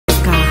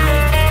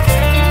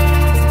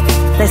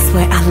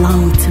where I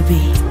long to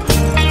be.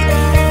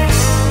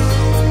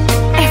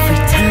 Every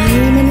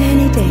time and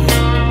any day,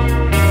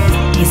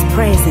 His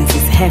presence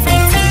is heaven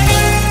to me.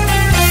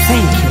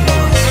 Thank you,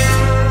 Lord.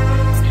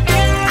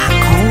 I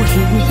call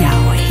Him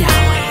Yahweh,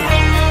 Yahweh,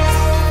 Yahweh.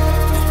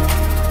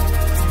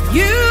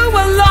 You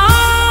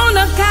alone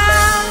are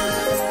God.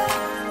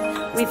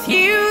 With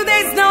you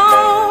there's no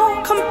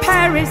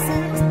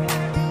comparison.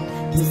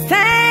 You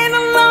stand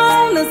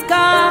alone as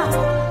God.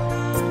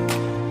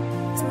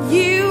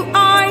 You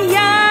are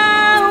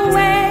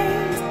Yahweh,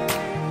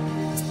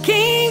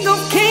 King of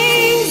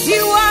kings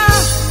you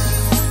are.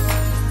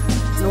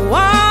 No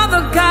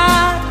other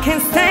God can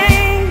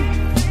stand.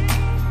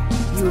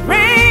 You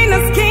reign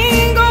as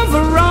King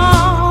over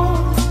all.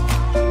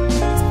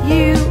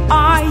 You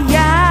are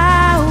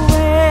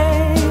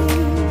Yahweh,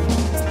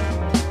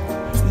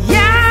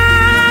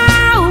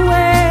 Yahweh,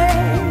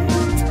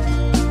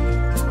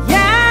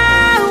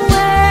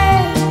 Yahweh,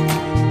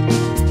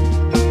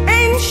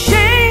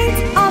 ancient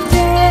of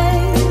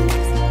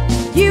days.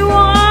 You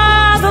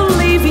are the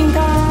living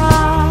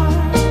God.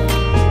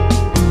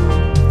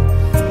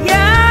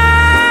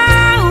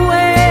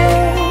 Yahweh,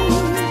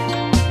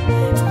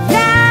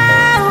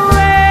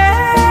 Yahweh,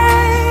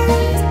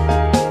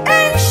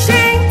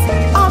 ancient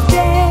of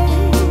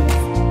days.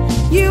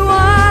 You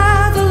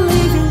are the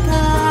living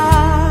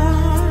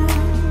God.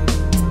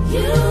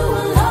 You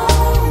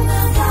alone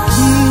are God.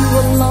 You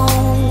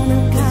alone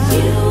are God.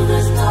 You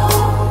there's no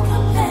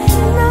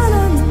comparison. No,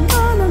 no, no,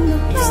 no, no, no.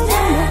 You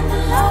stand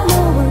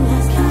alone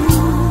as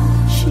God.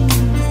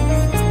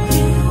 Jesus.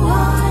 You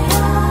are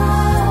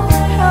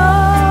Yahweh. Oh,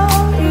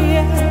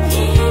 yeah.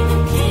 King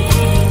of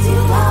kings you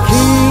are.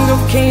 King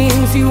of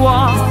kings you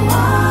are. No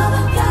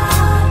other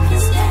God can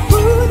stand.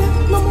 Buddha,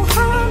 no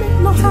Muhammad,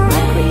 no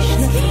Hare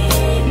Krishna.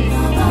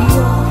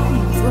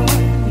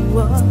 You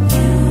are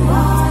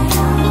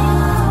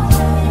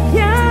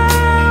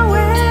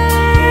Yahweh.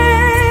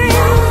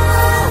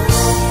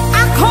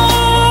 I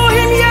call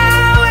Him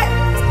Yahweh,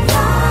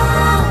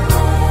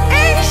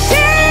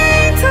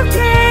 ancient of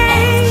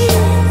days.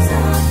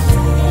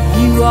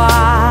 You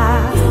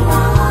are.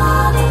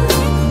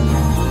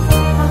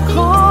 I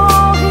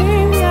call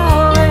Him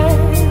Yahweh,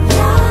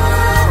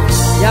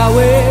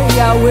 Yahweh,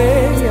 Yahweh,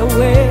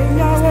 Yahweh,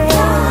 Yahweh,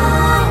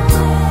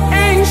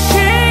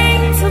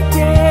 ancient of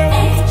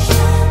days.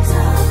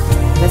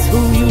 That's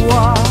who you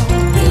are.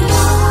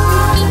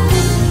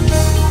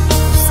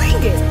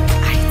 Sing it.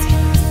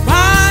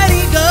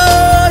 Mighty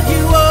God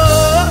you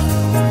are,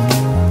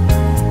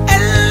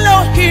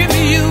 Elohim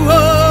you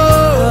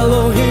are,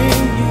 Elohim,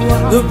 you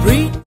are. the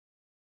breeze.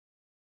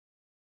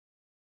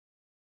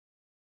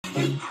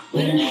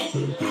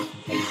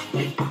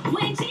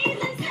 When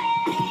Jesus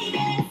says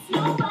yes,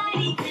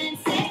 nobody can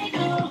say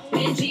no.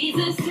 When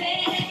Jesus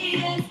says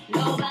yes,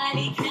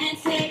 nobody can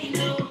say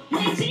no.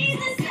 When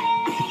Jesus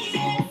says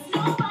yes,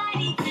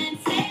 nobody can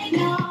say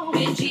no.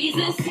 When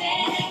Jesus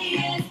says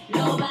yes,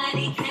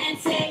 nobody can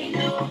say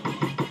no.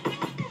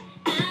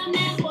 I'm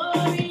not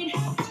worried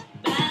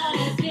about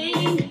a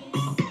thing,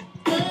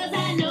 'cause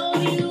I know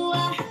you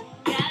are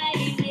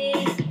guiding me.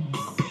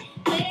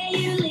 Where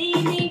you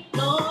lead me,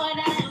 Lord,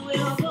 I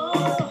will go.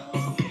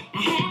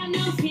 I have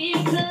no fear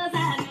 'cause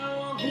I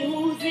know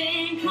who's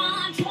in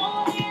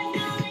control. There's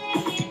no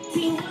limit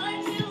to what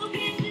you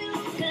can do,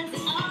 'cause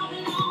it all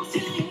belongs to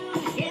you.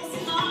 Yes,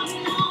 it all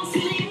belongs to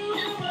you.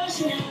 I'm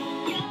worshiping.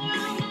 You're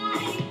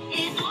almighty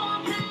and all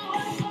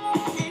powerful,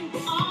 and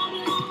it all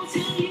belongs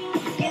to you.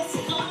 Yes,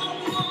 it all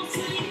belongs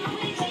to you.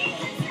 When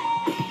Jesus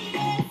says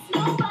yes,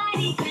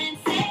 nobody can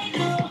say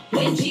no.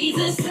 When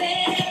Jesus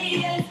says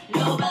yes,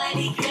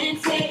 nobody can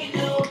say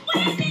no.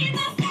 When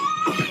Jesus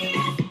says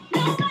yes,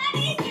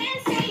 nobody can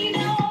say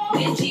no.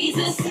 When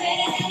Jesus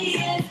says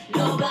yes,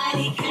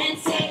 nobody can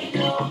say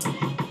no.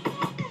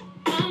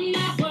 I'm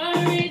not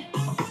worried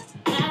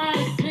about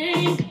a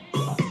thing,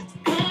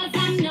 'cause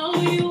I know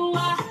you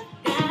are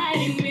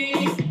guiding me.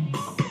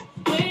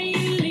 Where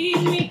you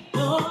lead me,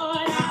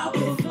 Lord, I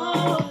will go.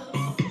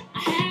 I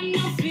have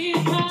no fear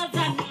 'cause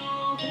I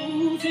know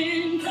who's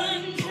in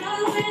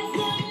control. There's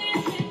no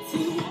limit to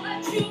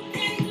what you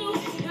can do,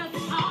 'cause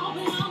it all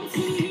belongs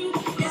to you.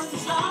 Yes,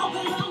 it all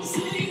belongs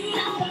to you.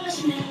 I'm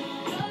worshiping.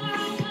 You're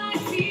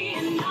almighty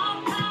and all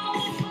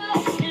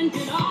powerful, and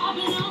it all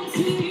belongs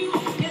to you.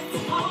 Yes,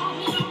 it all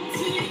belongs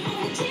to you.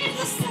 When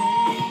Jesus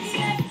says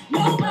yes,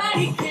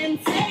 nobody can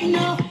say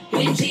no.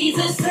 When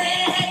Jesus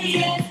says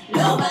yes,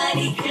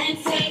 nobody can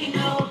say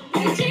no.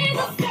 When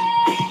Jesus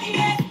says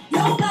yes,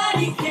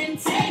 nobody can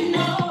say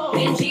no.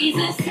 When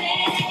Jesus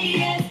says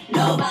yes,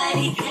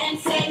 nobody can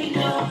say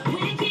no.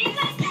 When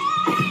Jesus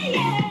says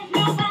yes,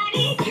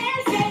 nobody can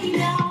say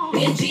no.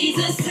 When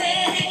Jesus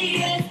says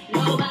yes,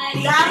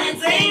 nobody can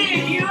Dcns, say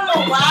you no.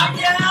 are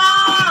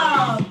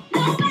welcome.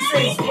 Nobody He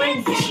says, can when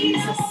say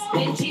Jesus no.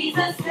 When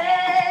Jesus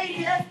says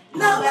yes,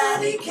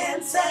 nobody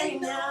can say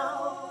no.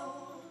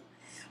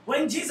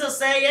 When Jesus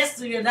says yes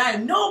to your life,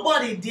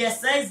 nobody there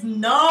says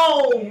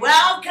no.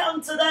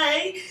 Welcome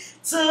today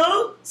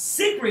to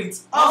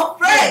Secrets of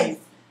Faith.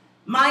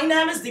 My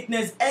name is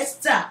Dcns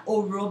Esther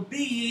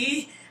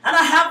Orobiyi, and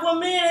I have with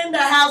me in the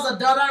house a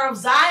daughter of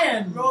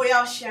Zion,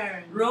 Royal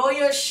Sharon.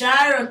 Royal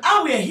Sharon,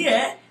 and we're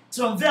here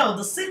to unveil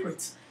the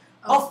secret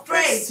of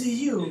praise to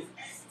you.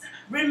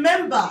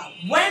 Remember,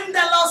 when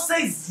the Lord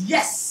says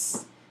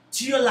yes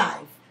to your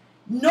life,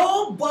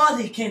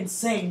 nobody can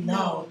say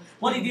no.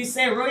 What did you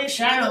say, Royal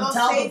Sharon?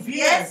 Tell the viewers.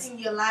 Yes in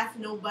your life,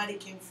 nobody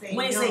can say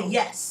when no. you say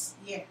yes,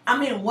 yes. I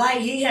mean, why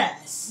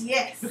yes?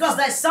 Yes. Because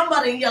there's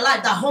somebody in your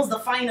life that holds the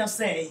final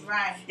say.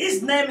 Right.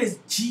 His name is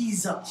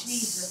Jesus.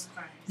 Jesus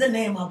Christ. The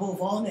name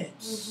above all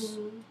names.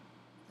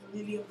 The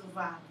lily of the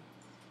valley.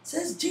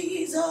 Says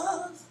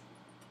Jesus,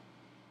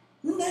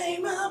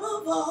 name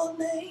above all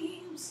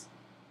names.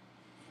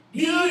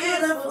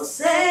 Beautiful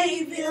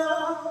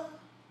Savior,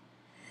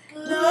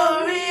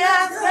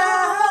 glorious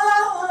God,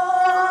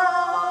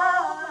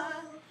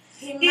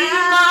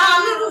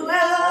 Emmanuel,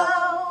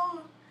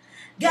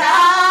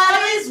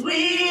 God is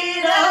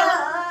with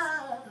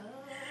us,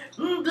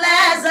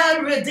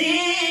 blessed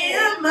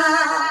Redeemer,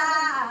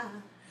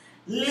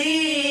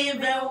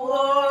 living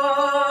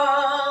world.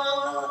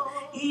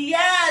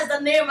 Yes, the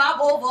name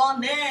above all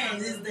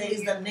names is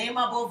the name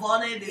above all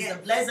names. Is the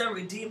blessed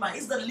Redeemer.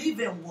 It's the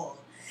living world.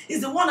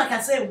 It's the one that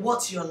can say,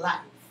 what's your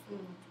life?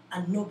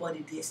 And nobody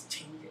dares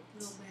change it.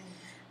 No man.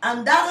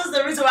 And that is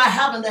the reason why I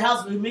have in the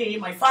house with me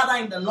my father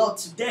in the Lord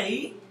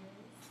today.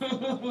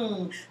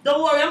 Don't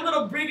worry, I'm going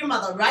to bring him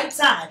at the right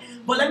time.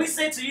 But let me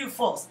say to you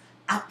first,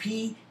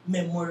 Happy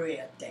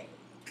Memorial Day.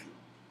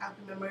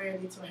 Happy Memorial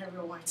Day to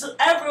everyone. To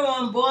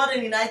everyone born in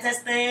the United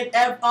States,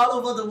 all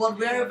over the world,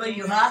 wherever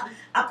you are,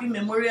 Happy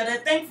Memorial Day.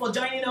 Thanks for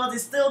joining us.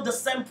 It's still the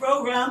same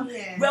program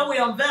where we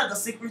unveil the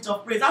secret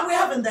of praise. And we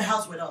have in the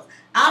house with us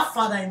our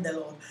Father in the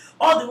Lord,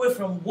 all the way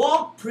from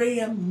World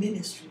Prayer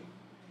Ministry.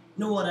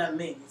 Know what that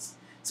means?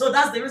 So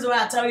that's the reason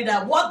why I tell you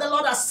that what the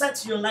Lord has said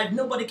to your life,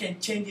 nobody can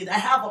change it. I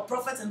have a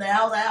prophet in the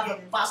house. I have a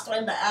pastor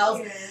in the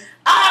house.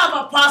 I have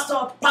a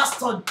pastor,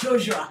 Pastor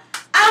Joshua.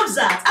 I'm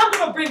that. I'm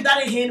going to bring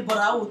that in, but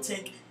I will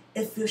take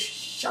a few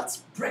short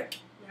break.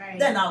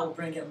 Then I will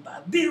bring him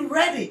back. Be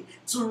ready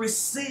to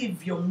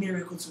receive your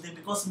miracle today,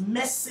 because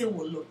mercy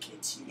will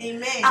locate you.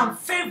 Amen. And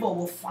favor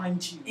will find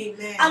you.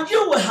 Amen. And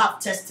you will have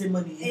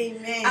testimony.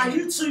 Amen. And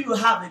you too, you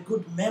have a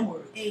good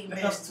memory. Amen.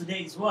 Because today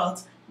is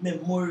what?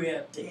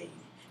 Memorial Day.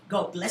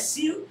 God bless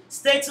you.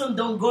 Stay tuned.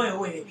 Don't go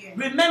away.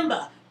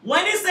 Remember,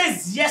 when he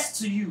says yes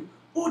to you,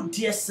 who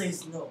dare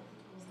says no?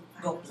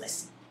 God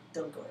bless you.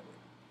 Don't go away.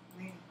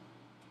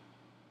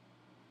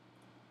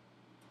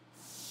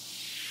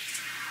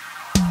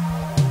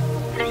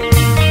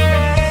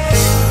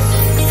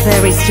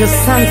 There is just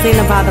something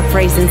about the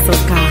presence of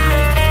God.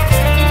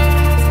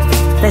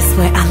 That's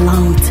where I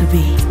long to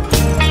be.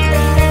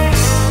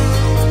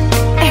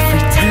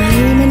 Every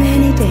time and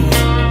any day,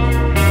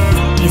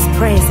 His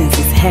presence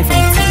is heaven to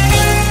me.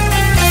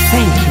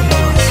 Thank you,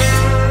 Lord.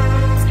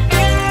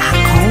 I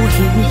call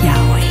Him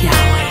Yahweh,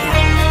 Yahweh,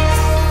 Yahweh.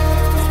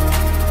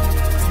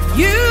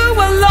 You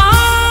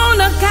alone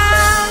are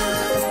God.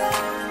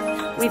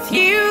 With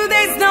you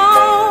there's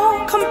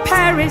no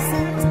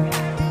comparison.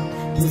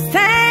 You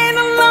stand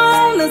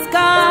alone as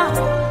God.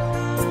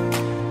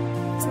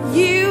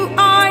 You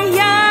are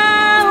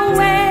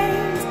Yahweh,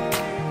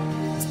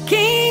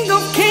 King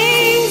of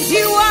kings.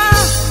 You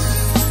are.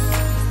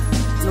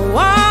 No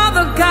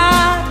other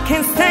God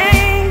can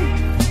stand.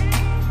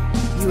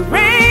 You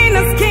reign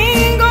as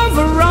King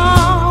over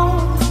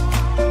all.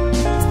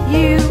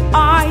 You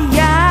are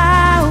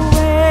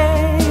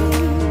Yahweh,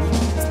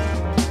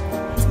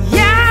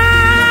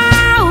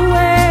 Yahweh,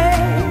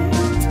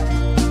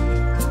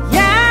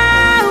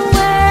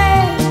 Yahweh,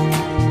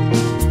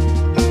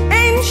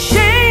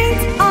 Ancient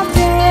of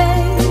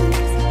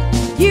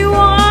days. You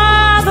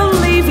are the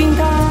living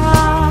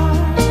God.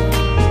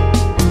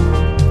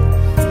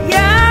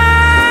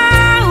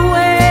 Yahweh,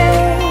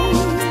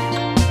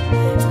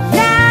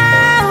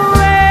 Yahweh,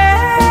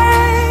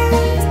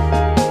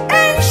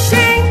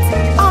 Ancient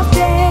of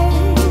days.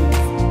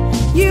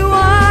 You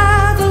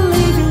are the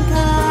living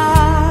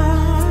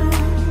God.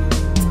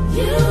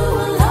 You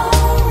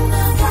alone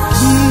are God.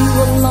 You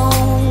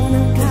alone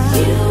are God.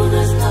 You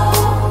there's no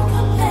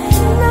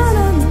comparison. No,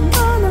 no, no,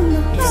 no, no,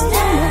 no.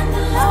 Stand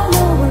alone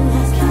No one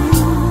as like God.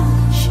 you,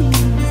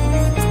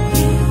 Jesus.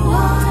 You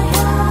are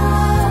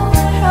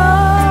Yahweh. Oh,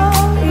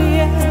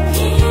 yeah.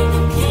 King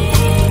of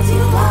kings,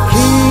 you are.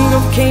 King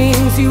of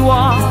kings, you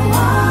are. No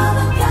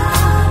other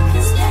God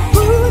can stand.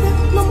 Buddha,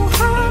 no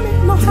Muhammad,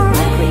 no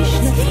Hare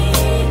Krishna.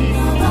 King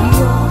of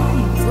You all. are,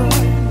 you are,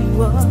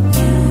 you are.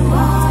 You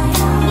are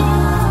Yahweh.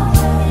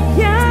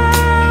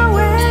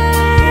 Yahweh.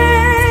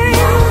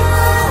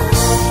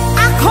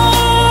 I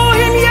call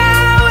Him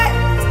Yahweh,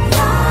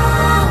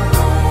 Yahweh.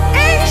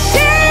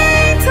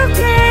 Ancient of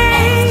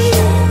days.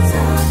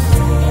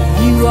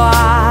 You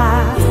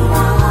are. You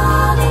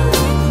are the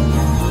living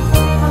God.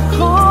 I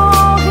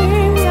call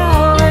Him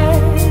Yahweh,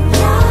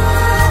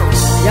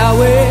 Yahweh.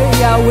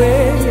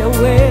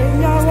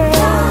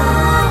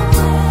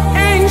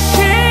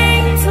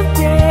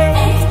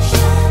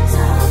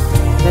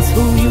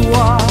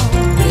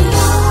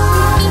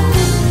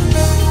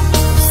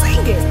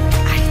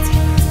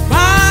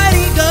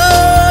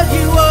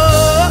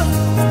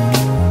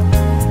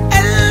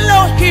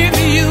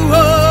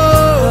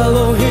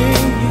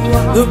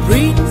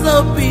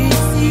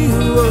 peace you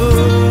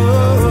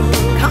are.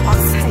 Come on,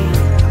 say it.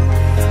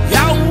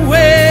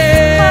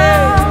 Yahweh,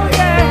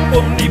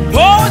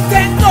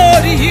 omnipotent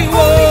God you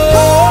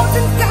are.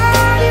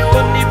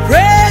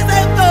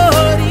 Omnipresent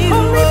God you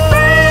are.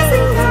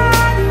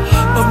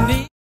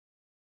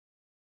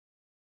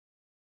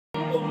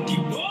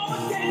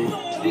 Omnipotent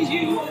God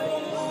you are.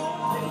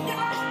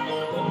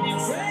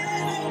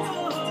 Omnipresent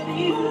God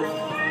you are.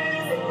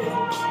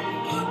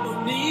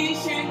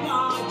 Omniscient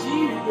God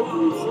you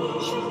are.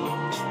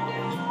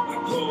 I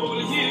call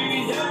you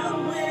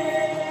Yahweh.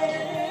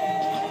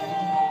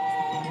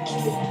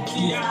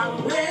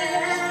 Yahweh.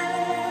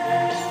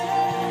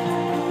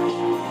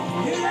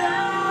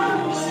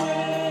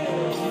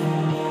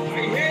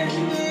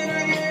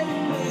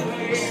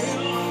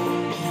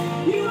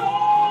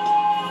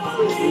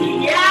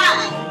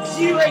 Yeah,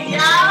 you are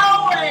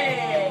Yahweh.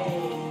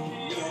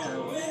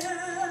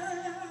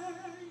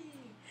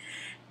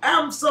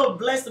 I'm so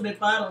blessed to be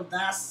part of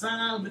that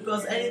song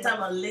because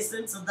anytime I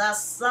listen to that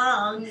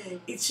song,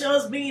 it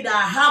shows me that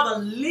I have a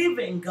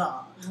living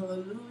God.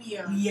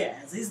 Hallelujah.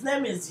 Yes, his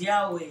name is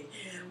Yahweh.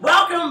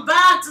 Welcome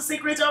back to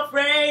Secret of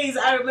Praise.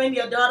 I remain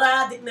your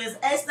daughter, Dcns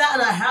Esther,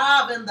 and I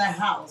have in the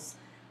house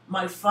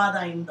my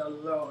father in the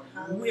Lord.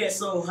 We are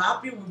so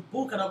happy. We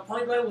booked an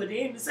appointment with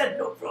him. He said,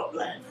 no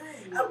problem.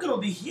 I'm going to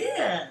be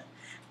here.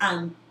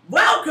 And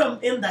welcome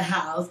in the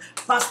house,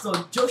 Pastor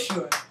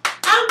Joshua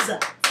Hamza.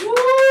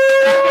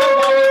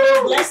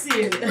 God bless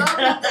you.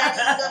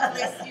 God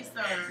bless you,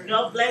 sir.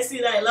 God bless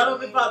you. A lot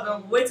of people have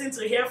been waiting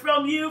to hear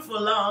from you for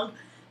long.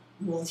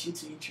 We want you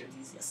to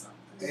introduce yourself.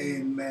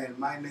 Amen.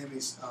 My name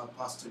is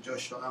Pastor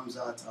Joshua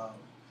Hamzat,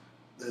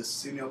 the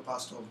senior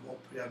pastor of World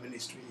Prayer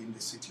Ministry in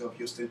the city of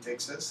Houston,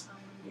 Texas.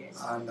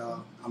 Yes. And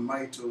I'm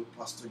married to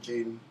Pastor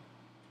Jane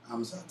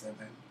Hamzat.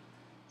 Amen.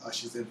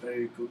 She's a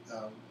very good,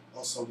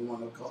 awesome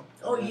woman of God.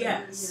 Oh,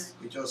 yes.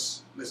 We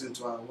just listened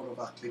to one of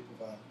our clip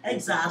of her.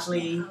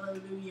 Exactly.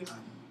 Hallelujah.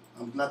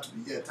 I'm glad to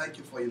be here. Thank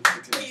you for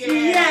inviting me.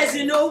 Yes,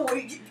 you know,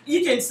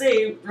 you can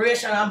say,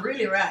 Rachel, I'm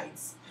really right.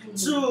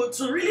 To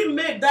really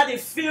make daddy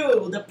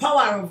feel the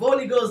power of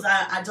Holy Ghost,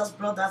 I just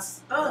brought that.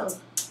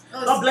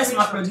 God bless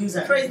my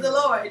producer. Praise the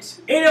Lord.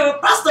 You know,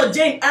 Pastor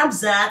Jane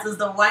Hamzat is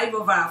the wife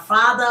of our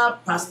father,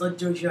 Pastor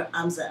Joshua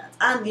Hamzat.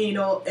 And, you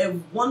know, a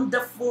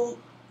wonderful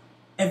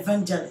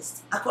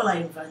evangelist. I call her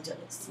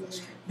evangelist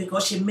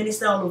because she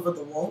ministers all over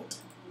the world.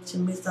 She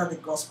ministers the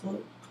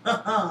gospel.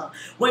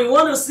 When you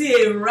want to see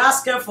a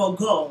rascal for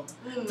God,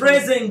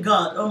 praising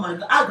God, oh my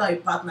God, I got a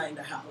partner in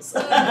the house.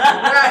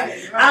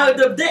 Right.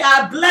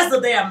 I bless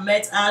the day I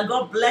met her.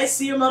 God bless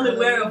you, mommy,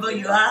 wherever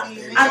you are.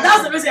 And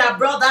that's the reason I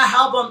brought that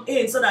album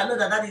in, so that I know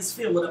that is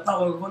filled with the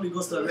power of the Holy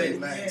Ghost already.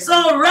 Amen.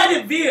 So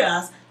ready,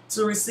 viewers,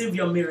 to receive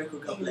your miracle.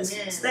 God bless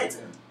you. Stay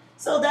tuned.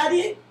 So,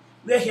 Daddy,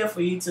 we're here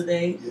for you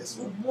today. Yes,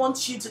 We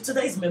want you to,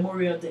 today is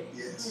Memorial Day.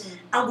 Yes.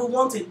 And we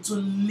want it to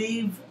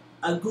leave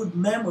a good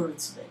memory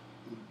today.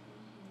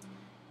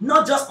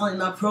 Not just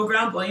in our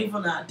program, but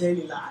even our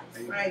daily life.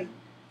 Right.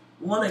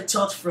 We want a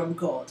touch from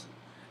God.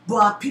 But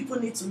our people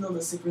need to know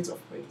the secret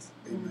of praise.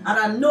 Amen. And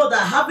I know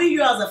that having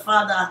you as a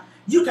father,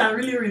 you can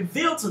really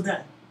reveal to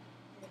them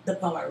the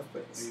power of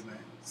praise. Amen.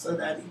 So,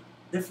 Daddy,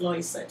 the floor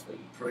is set for you.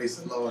 Praise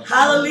the Lord.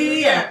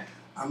 Hallelujah.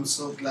 I'm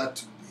so glad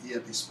to be here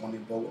this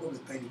morning, but one of the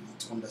things we need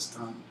to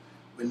understand,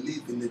 we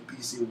live in a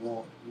busy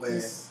world where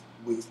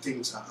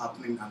things are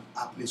happening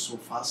so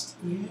fast,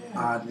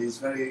 and it's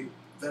very,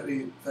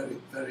 very, very,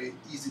 very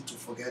easy to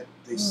forget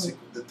the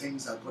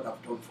things that God has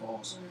done for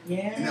us.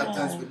 Many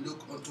times we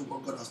look onto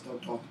what God has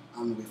not done,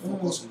 and we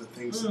focus on the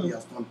things He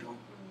has not done,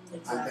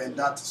 and then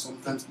that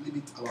sometimes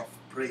limits our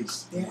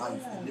praise in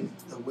life,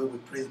 limits the way we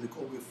praise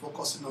because we're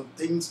focusing on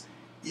things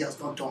He has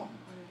not done.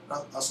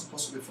 Are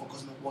supposed to be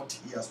focusing on what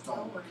He has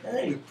done.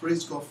 We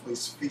praise God for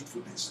His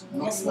faithfulness,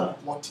 not for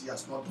what He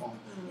has not done.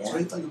 So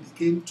anytime you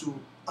begin to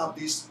have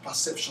this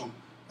perception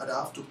that I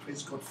have to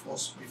praise God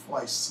first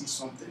before I see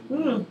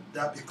something,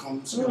 that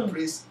becomes your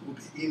praise will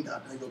be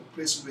hindered and your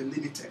praise will be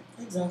limited.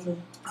 Exactly.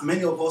 And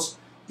many of us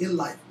in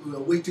life, we were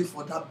waiting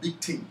for that big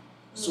thing,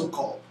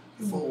 so-called,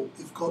 before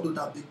if God do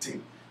that big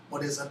thing.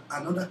 But there's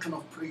another kind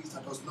of praise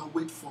that does not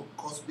wait for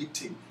God's big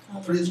thing.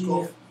 Praise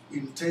God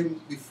in time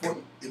before,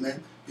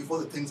 amen, before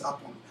the things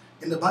happen.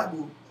 In the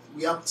Bible,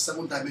 we have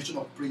 7 dimensions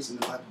of praise in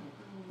the Bible.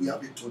 We have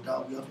the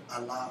Todah, we have the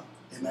Allah,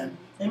 amen.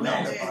 We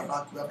have the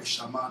Barak, we have the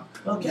Shaman,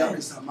 we have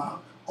the Zama.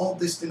 All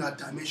these things are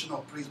dimension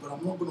of praise, but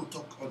I'm not going to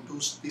talk on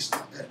those this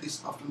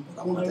afternoon.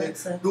 But I want to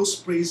tell you, those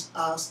praise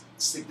are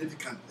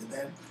significant,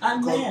 amen.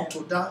 Because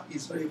Todah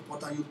is very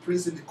important. You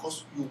praise Him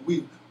because you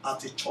will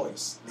at a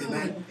choice,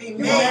 amen.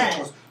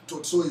 Amen. So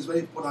it's very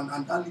important,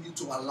 and that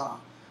leads to Allah.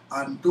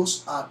 And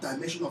those are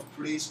dimension of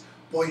praise.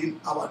 But in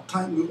our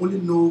time, we only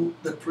know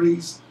the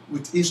praise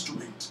with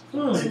instrument.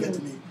 You get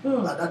me?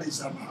 That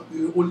is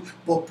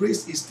but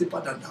praise is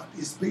deeper than that.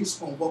 It's based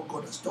on what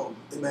God has done.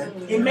 Amen.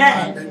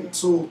 Amen. And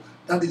so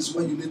that is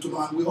what you need to know.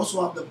 And we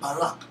also have the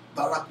Barak.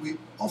 Barak, we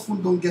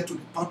often don't get to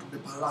the part of the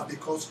Barak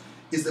because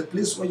it's the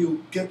place where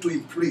you get to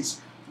in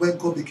praise where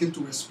God began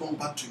to respond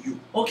back to you.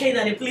 Okay,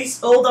 Daddy, please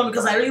hold on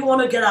because I really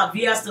want to get our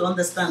viewers to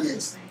understand.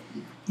 Yes.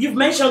 You've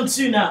mentioned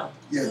 2 now.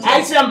 Yes.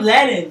 Actually, I'm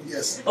learning.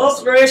 Yes. Oh,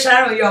 Spirit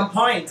Sharon, you're on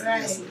point.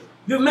 Yes.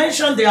 You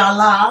mentioned the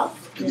Allah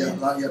and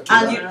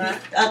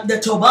the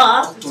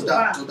Toba,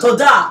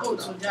 Toda,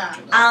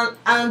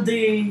 and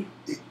the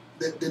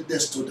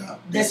There's Toda.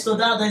 there's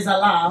Toda, there's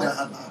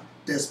Allah.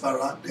 There's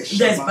Barak. There's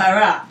There's Shama.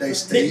 Bara.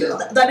 There's The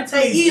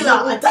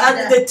Tehillah.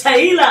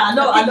 Tehillah.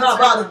 I know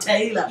about the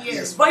Tehillah.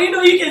 Yes. But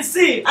you can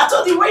see. I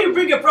told you when you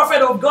bring a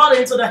prophet of God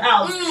into the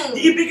house,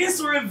 he begins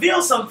to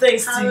reveal some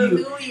things to you.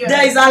 Hallelujah.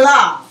 There is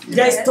Allah. Yes.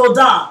 There is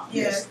Toda.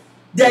 Yes.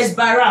 There is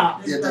Bara.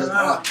 Yeah, there's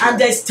Barak. And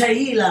there's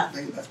Tehillah.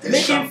 There's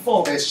Making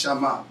 4. There's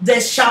Shama.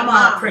 There's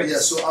Shama. Praise. Yeah,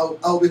 so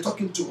I'll be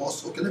talking to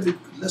us. Okay,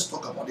 let's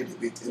talk about it a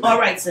bit. Amen? All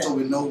right, sir. So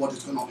we know what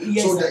is going on.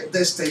 Yes, so sir.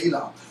 there's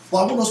Tehillah. But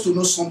I want us to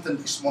know something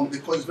this morning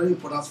because it's very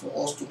important for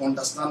us to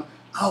understand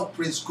how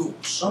praise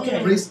goes.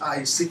 Okay. Praise are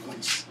a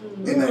sequence.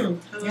 Amen.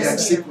 Yes, They are a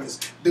sir. sequence.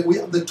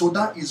 The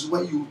Toda is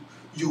where you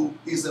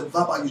is a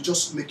verb and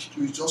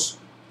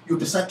you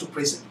decide to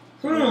praise him.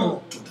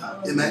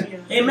 Toda.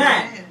 Amen.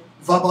 Amen.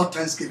 Verbal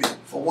thanksgiving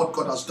for what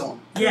God has done.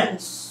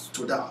 Yes.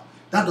 Toda.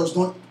 That does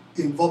not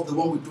involve the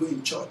one we do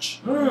in church.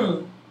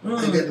 You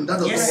get them? That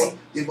does Yes. not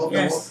involve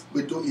Yes. the one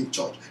we do in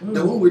church.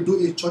 The one we do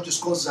in church is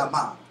called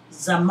Zama.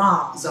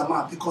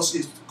 Zama. Because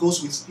it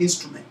goes with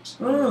instrument.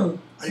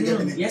 Are you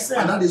getting it? Yes, sir.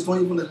 And that is not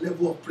even a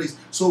level of praise.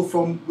 So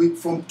from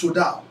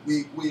Toda,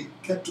 we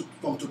get to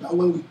from Toda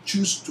when we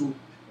choose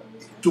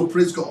to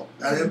praise God.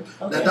 And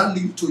then that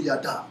leads to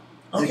Yada.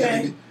 You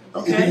getting it?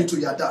 Okay. It leads to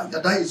Yada.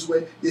 Yada is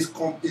where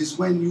is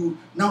when you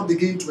now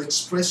begin to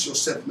express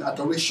yourself in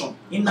adoration.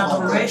 In about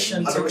God.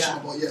 adoration to Adoration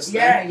God. about yes.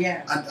 Yeah, right?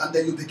 yeah. And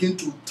then you begin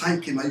to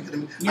thank him. Are you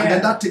getting me? Yeah. And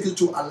then that takes you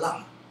to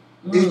Allah.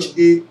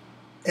 Halai.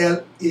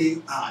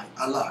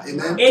 Allah.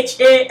 Amen.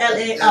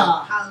 Halal.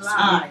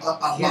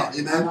 Allah, Yeah.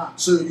 amen. Allah.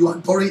 So you are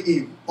adoring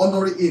him,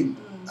 honoring him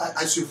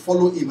as you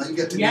follow him, and you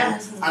get to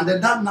Yes. And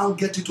then that now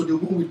gets you to the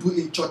one we do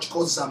in church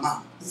called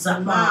Zama.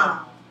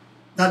 Zama.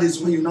 That is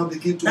when you now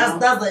begin to That's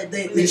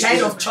the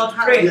kind of church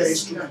yeah, praise.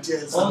 instrument,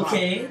 yes, Zama.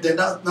 Okay. Then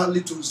that now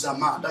leads to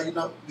Zama. That you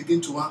now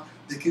begin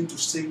to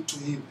sing to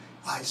him.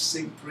 I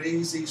sing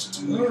praises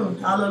to you. And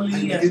you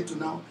Hallelujah. begin to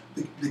now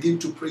begin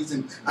to praise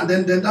him. And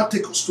then that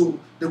takes us to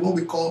the one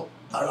we call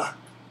Barak.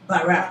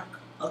 Barak.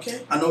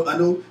 Okay. I know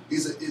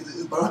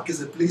Barak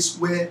is a place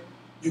where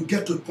you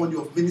get to a point you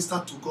have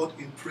ministered to God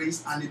in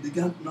praise and he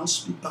began to now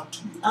speak back to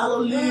you.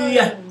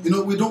 Hallelujah.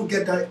 We don't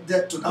get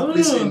that to that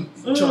place in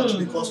church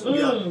because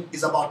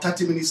it's about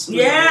 30 minutes.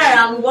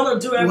 Yeah, and we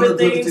want to do We wanna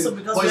do everything. So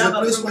because but we it's have a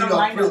a place where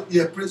program lined up.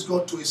 you praise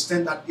God to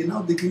extend that you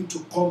now begin to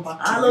come back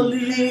to him.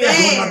 Hallelujah.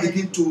 God now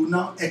begin to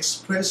now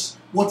express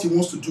what he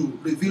wants to do,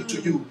 reveal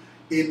to you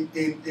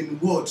in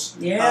words.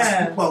 Yeah.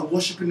 As people are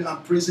worshiping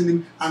and praising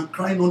him and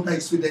crying under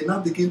his feet, they now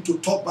begin to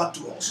talk back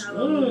to us.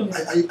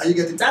 Are you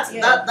getting That's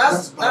that?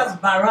 that's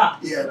Barak.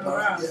 Yeah,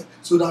 Barak. Yeah.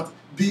 So that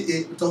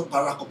we talk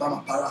Barack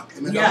Obama, Barak.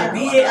 Amen. Yeah,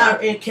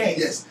 Barak. Barak.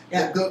 Yes.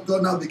 Yeah.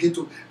 God now begin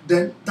to.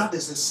 Then that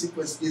is a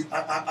sequence.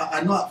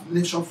 I know I've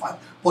mentioned 5,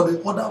 but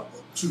the other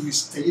 2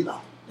 is Tehillah.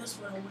 That's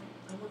what I want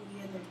to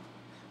hear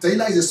that.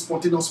 Tehillah is a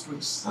spontaneous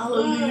praise.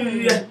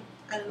 Hallelujah.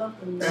 I love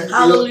them.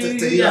 Hallelujah.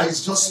 Tehillah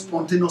is just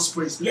spontaneous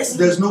praise. Yes.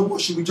 There's no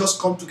worship. We just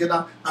come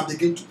together and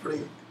begin to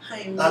pray.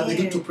 And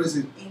begin to praise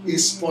him.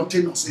 It's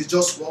spontaneous. It's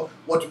just what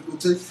we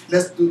would say.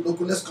 Let's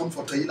come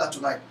for Tehillah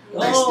tonight.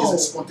 It's a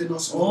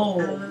spontaneous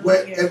one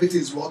where everything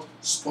is what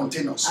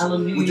spontaneous.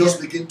 Hallelujah. We just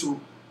begin to.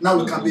 Now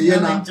we can be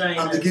here now enjoying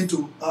and it. begin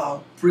to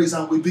praise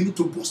and we begin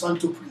to burst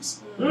into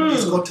praise.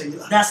 It's called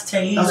Tehillah. That's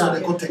Tehillah. That's what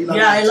they call Tehillah.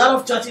 Yeah, a lot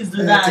of churches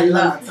do that.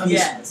 Tehillah. And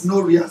Yes. it's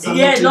no rehearsal.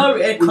 Yeah, nothing. no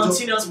We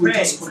continuous we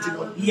praise.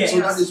 continue. Yes. So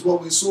that is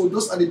what we saw.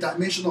 Those are the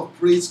dimension of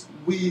praise.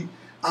 We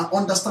are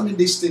understanding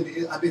this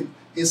thing. I mean,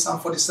 in Psalm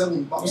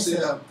 47, Bible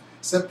Yes,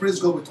 say praise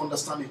God with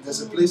understanding.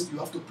 There's a place you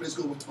have to praise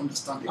God with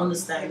understanding.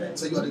 Understand.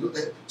 So you are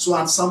so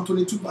and Psalm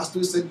 22 verse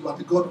 3 said you are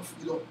the God of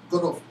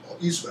God of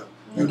Israel.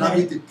 You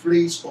inhabit the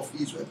praise of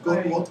Israel. God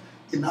Right. what?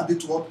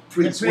 Inhabit what?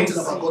 Praise. The One praise.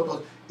 thing about God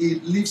does, He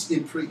lives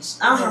in praise.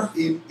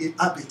 In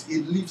habit, He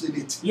lives in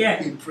it.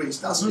 Yeah. In praise.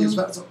 That's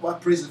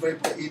what praise is very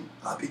important. In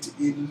habit,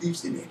 He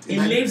lives in it. It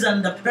Amen. lives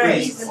in the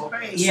praise. So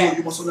Yeah.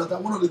 you must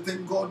understand one of the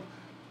things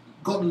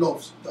God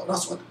loves.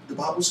 That's what the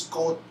Bible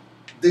called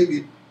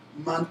David,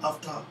 man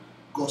after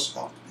God's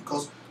heart,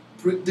 because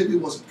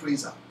David was a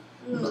praiser.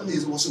 He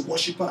was a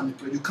worshiper and a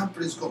prayer. You can't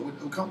praise God.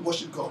 You can't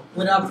worship God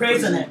Without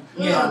praising him.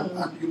 Yeah.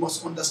 And you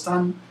must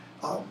understand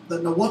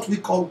that what we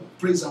call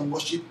praise and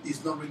worship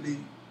is not really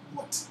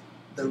what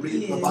the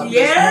real. But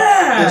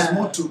there's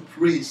more to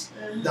praise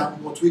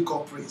than what we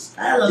call praise.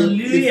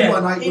 Hallelujah. If you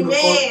and I going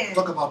Amen. to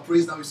talk about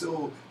praise, now we say,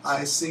 "Oh,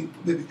 I sing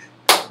maybe."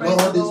 Praise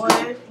the Lord.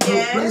 No,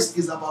 Yes. praise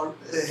is about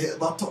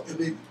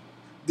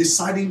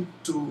deciding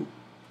to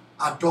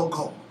adore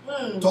God.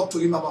 Talk to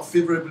Him about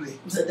favorably.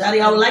 Daddy,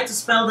 I would like to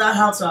spell that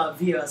out to our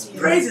viewers. Yeah.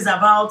 Praise is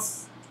about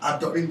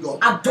Adoring God.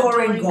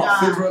 Adoring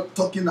God.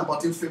 Talking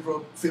about Him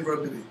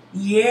favorably.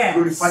 Yes.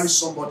 Glorifying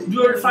somebody.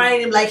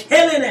 Glorifying Him, like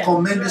hailing Him.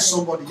 Commending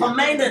somebody.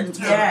 Commending,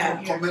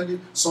 yeah.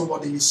 Commending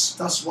somebody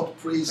that's what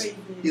praise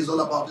is all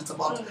about. It's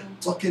about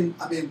talking,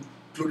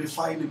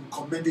 glorifying Him,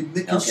 commending,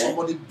 making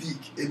somebody big.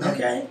 Amen.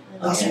 Okay.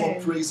 That's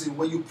what praising.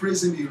 When you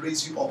praise Him, He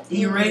raises you up.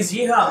 He raises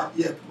you up.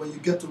 Yeah, when you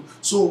get to.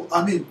 So,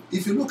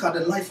 if you look at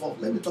the life of,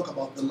 let me talk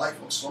about the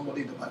life of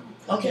somebody in the Bible.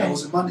 Okay. There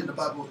was a man in the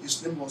Bible,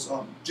 his name was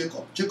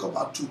Jacob. Jacob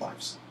had 2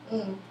 wives.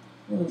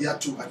 He had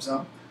 2 wives.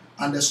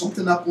 And there's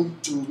something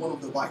happened to one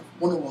of the wives.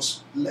 One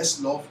was less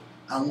loved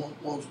and one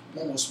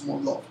was more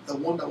loved. The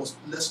one that was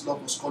less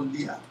loved was called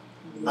Leah.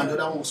 And the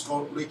other one was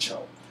called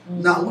Rachel.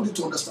 Now, I want you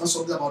to understand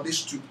something about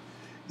these 2.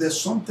 There's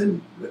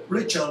something,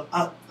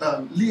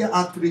 Leah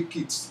had 3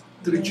 kids,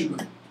 3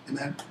 children.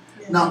 Amen.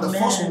 Now, the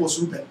first one was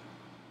Reuben.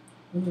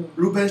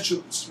 Reuben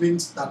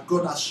means that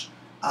God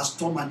has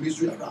turned my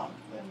misery around.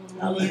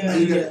 And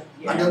the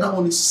other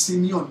one is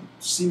Simeon.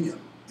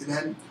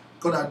 Amen.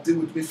 God had dealt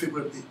with me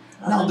favorably.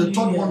 Now, the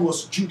third one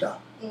was Judah.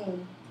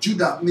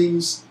 Judah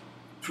means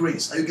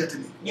praise. Are you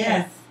getting it?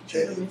 Yes.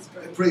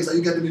 Praise. Are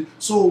you getting it?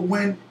 So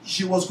when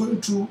she was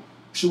going through,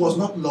 she was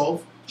not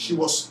loved. She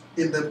was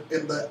in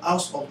the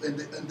house of in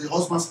the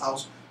husband's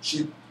house.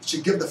 She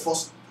gave the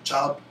first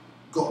child,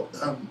 God,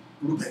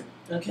 Reuben.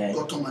 Okay.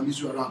 God turned my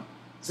misery around.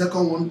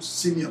 Second one,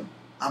 Simeon.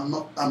 I'm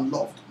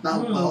loved.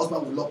 Now my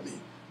husband will love me.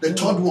 The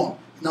third one,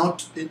 now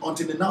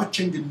until they now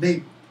change the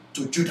name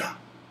to Judah.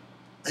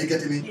 Are you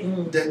getting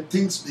me? Then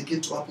things begin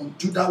to happen.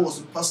 Judah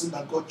was the person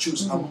that God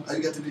chose. Are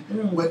you getting me?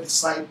 When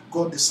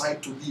God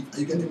decided to leave. Are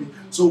you getting me?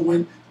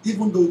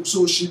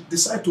 So she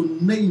decided to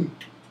name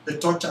the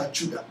third child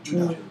Judah,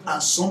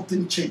 and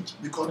something changed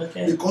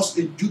because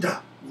in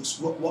Judah was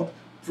what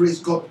praise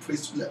God,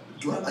 praise Judah.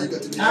 Are you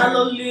getting me?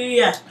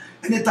 Hallelujah.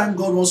 Anytime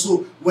God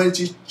also, when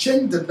she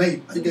changed the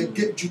name, you can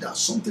get Judah,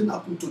 something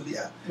happened to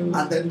Leah.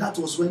 And then that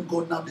was when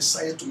God now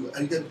decided to,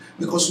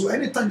 because so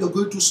anytime you're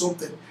going through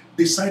something,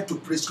 decide to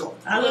praise God.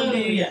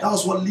 Hallelujah. That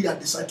was what Leah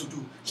decided to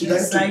do. She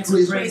decided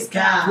to praise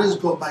God. Praise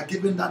God by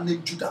giving that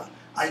name Judah.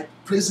 I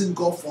praising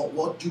God for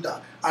what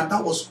Judah. And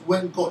that was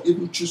when God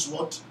even chose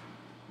what?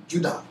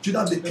 Judah.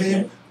 Judah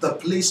became the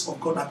place of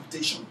God's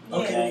habitation.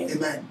 Okay.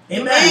 Amen.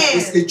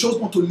 Amen. He chose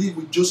not to live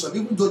with Joseph,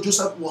 even though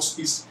Joseph was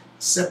his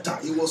scepter.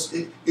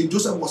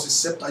 Joseph was his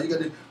scepter. You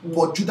get it?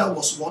 But Judah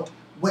was what?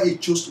 Where he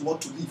chose to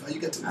live. Are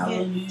you getting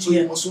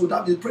it? So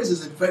that the praise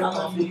is a very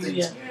powerful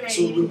thing.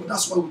 So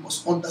that's why we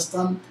must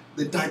understand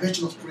the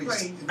dimension of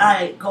praise.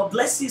 God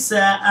bless you,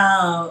 sir.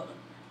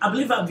 I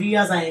believe our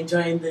viewers are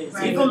enjoying this.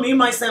 Right. Even me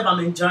myself,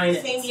 I'm enjoying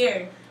it. Same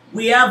here.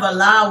 We have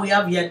Allah, we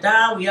have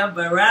Yada, we have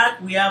Barak,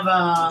 we have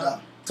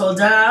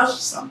Toda,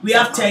 we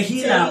have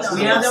Tehila,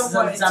 we have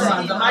Zama.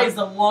 Zama is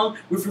the one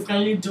we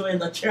frequently do in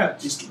the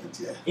church.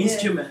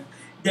 Instrument.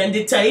 Then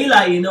the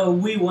Tehila,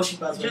 we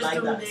worshippers we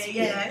like that.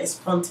 It's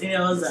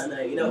spontaneous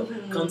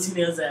and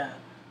continuous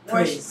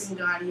praise. Worshiping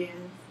God, yeah.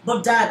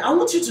 But Dad, I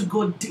want you to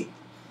go deep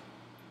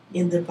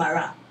in the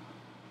Barak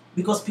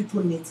because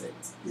people need it.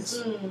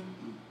 Yes.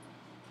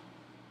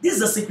 This is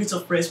the Secret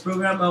of Praise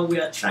program, and we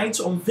are trying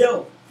to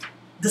unveil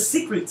the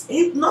secret,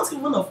 not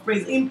even of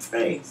praise, in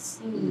praise.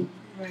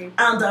 Right.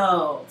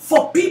 And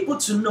for people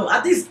to know,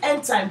 at this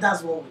end time,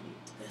 that's what we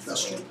need.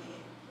 That's true.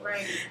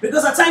 Right.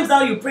 Because at times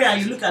now you pray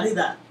and you look at it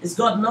that, is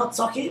God not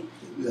talking?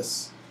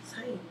 Yes.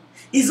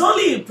 It's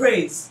only in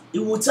praise. It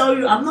will tell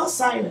you, I'm not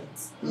silent.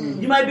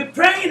 You might be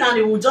praying and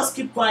it will just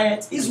keep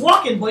quiet. He's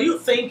walking, but you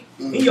think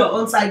in your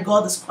own side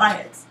God is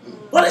quiet.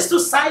 God is too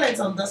silent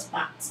on this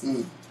part.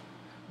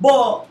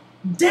 But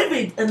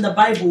David in the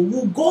Bible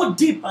will go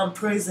deep and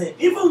praise him,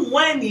 even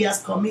when he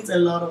has committed a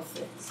lot of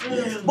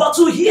things. But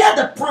to hear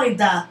the point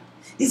that,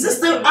 is he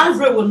still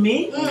angry with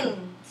me?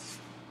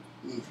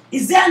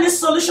 Is there any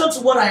solution to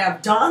what I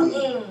have done?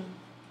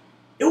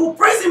 It will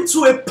praise him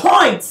to a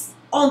point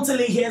until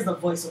he hears the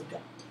voice of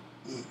God.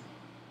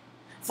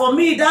 For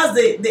me, that's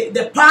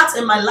the part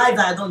in my life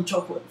that I don't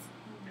joke with.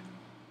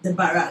 The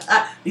Barak.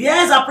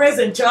 Yes, I praise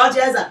in church,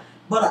 yes,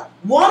 but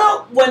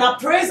when I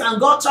praise and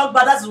God talk,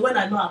 but that's when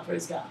I know I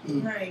praise God.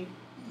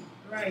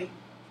 Right.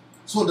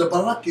 So the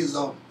Barak is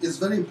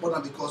very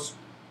important because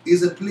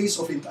it's a place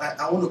of,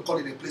 I want to call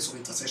it a place of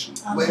intercession,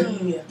 where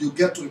you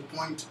get to a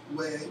point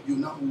where you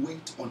now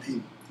wait on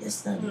Him.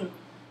 Yes, sir.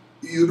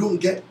 You don't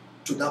get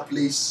to that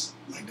place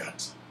like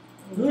that.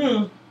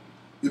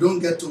 We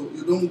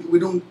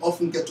don't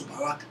often get to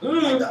Barak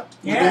like that.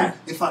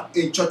 In fact,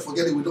 in church,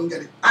 forget it, we don't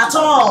get it. At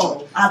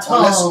all.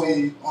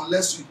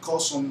 Unless we call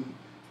some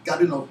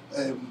gathering of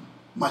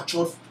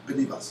mature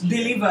believers.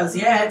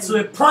 To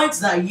a point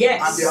that,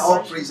 yes. And they are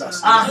all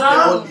praisers. They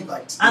are all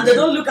Levites. And they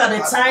don't look at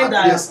the time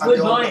that we're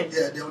going.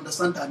 They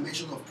understand the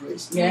dimension of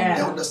praise.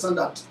 They understand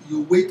that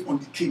you wait on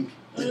the King.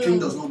 The King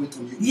does not wait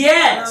on you.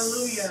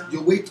 Yes. Hallelujah.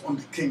 You wait on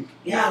the King.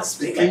 Yes.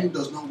 The King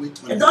does not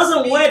wait on you. It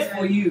doesn't wait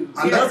for you.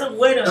 And it doesn't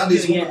wait on you. That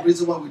is one of the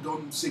reasons why we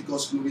don't see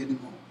God's glory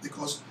anymore.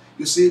 Because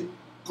you see,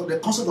 the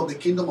concept of the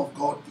kingdom of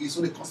God is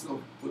not a concept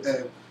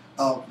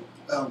of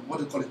what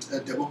do you call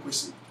it?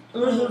 Democracy.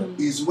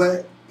 is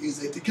where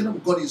the kingdom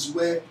of God is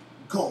where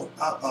God,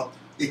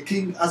 a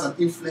king has an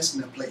influence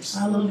in a place.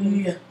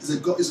 Hallelujah.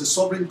 Is a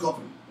sovereign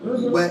government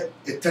where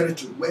a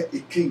territory, where a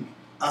king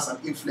has an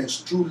influence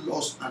through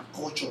laws and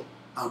culture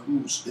and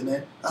rules.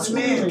 Amen. That's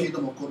what the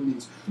kingdom of God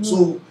means.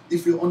 So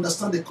if you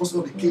understand the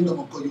concept of the kingdom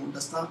of God, you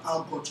understand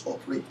how God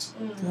operates.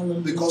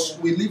 Because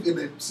we live in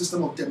a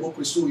system of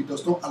democracy, so it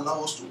does not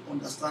allow us to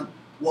understand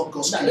what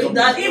God's kingdom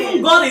That is.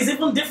 even God is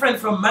even different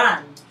from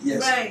man. Yes.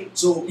 Right.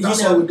 So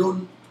that's why we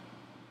don't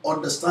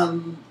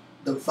understand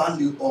the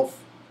value of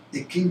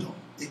a kingdom.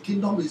 A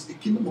kingdom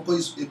of God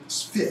is a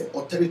sphere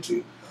or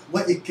territory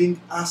where a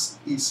king has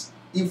his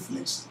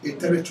influence, a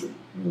territory.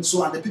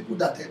 So and the people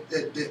that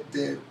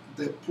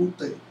they put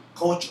the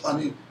culture,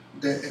 we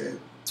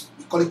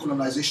call it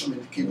colonization in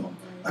the kingdom.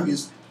 That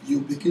means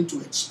you begin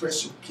to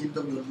express your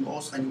kingdom, your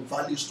laws and your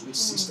values to a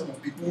system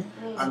of people.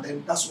 And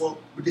then that's what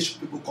British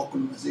people call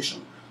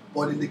colonization.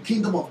 But in the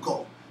kingdom of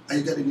God, and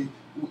you get it,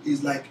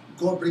 is like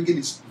God bringing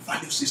his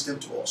value system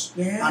to us.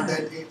 And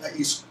then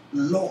his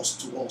laws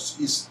to us.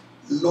 His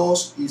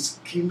laws is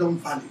kingdom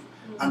value.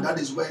 And that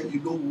is where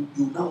you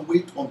now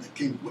wait on the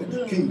king. When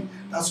the king,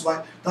 that's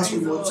why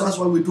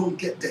we don't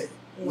get there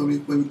when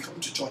we come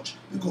to church,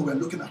 because we're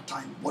looking at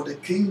time. But the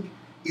king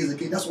is the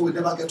king. That's why we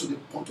never get to the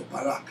point of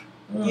Barak.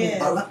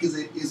 Barak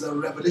is a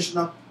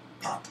revelational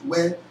part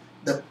where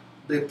the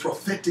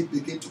prophetic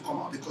begin to come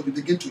out, because you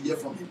begin to hear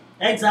from him.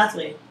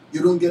 Exactly.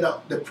 You don't get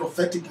the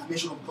prophetic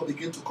dimension of God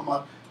begin to come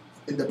out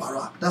in the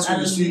Barak. That's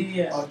when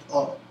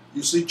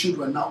you see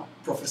children now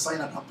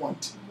prophesying at that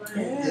point.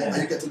 And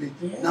you get to be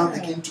now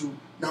begin to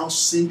now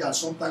sing, and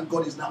sometimes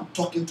God is now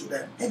talking to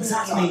them.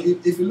 Exactly.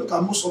 If you look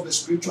at most of the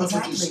spiritual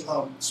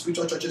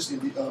churches in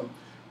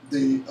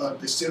the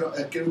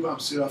Cherubim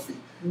and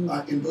Seraphim,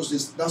 in those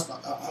days, that's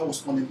not, I was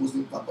born in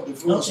Muslim part, but the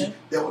influence,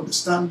 they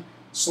understand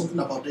something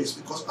about this,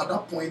 because at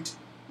that point,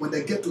 when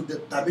they get to the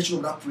dimension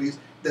of that praise,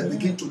 they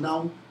begin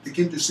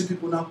to see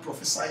people now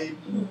prophesying,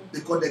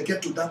 because they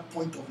get to that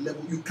point of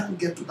level. You can't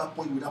get to that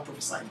point without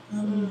prophesying.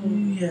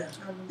 Hallelujah.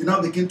 You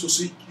now begin to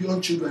see young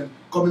children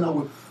coming out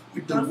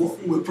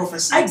with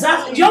prophecy.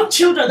 Exactly. Young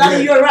children,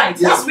 you're right.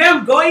 That's where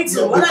I'm going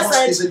to. When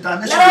I said,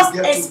 let us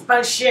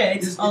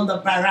expatiate on the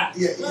Barak.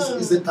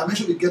 It's the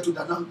dimension we get to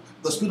that now.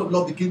 The Spirit of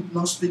Lord begin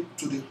now speak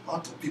to the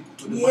heart of people,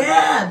 to the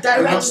mind.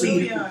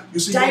 Directly. You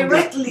see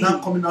Directly. now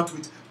coming out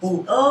with,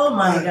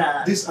 my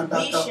God, this and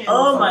that. Vision.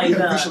 Oh my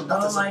God. Vision,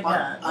 that Oh is my a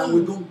plan. God. And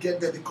we don't get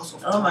there because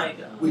of time. Oh my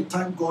God. We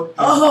thank God.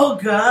 Oh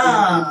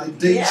God. In the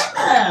days.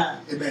 Yeah.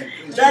 Amen.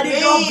 Daddy,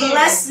 God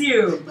bless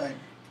you. Amen.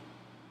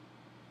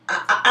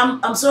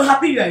 I'm so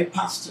happy you're a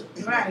pastor.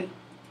 Right.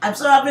 I'm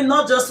so happy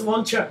not just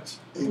one church.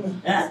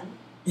 Yeah.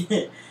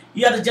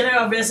 You are the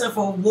general advisor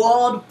for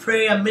world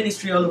prayer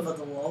ministry all over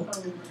the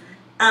world.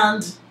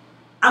 And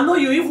I know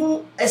you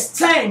even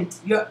extend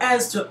your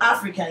hands to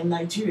Africa and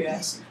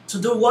Nigeria to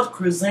do what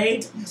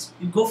crusade.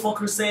 You go for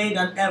crusade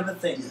and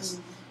everything.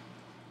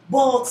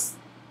 But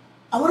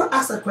I want to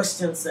ask a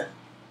question, sir.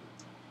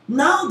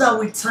 Now that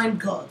we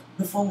thank God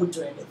before we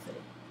do anything,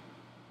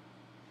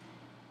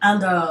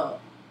 and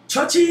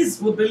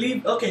churches will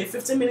believe, okay,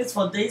 15 minutes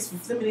for this,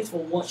 15 minutes for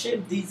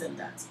worship, this and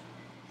that.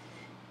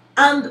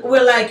 And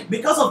we're like,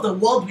 because of the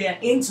world we are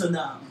into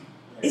now,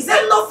 is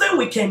there nothing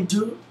we can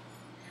do?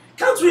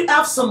 Can't we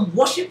have some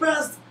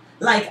worshippers?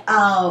 Like,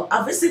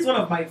 I visited one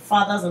of my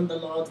fathers in the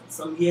Lord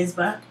some years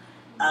back.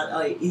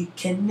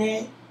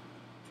 Ikene.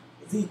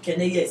 Is it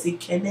Ikene? Yes,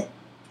 Ikene.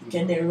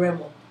 Ikene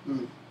Remo.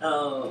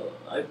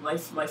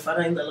 My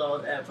father in the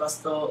Lord,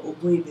 Pastor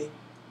Omoobaeledua.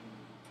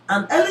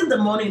 And early in the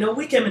morning,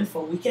 we came in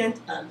for weekend,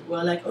 and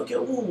we're like, okay,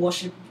 we'll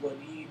worship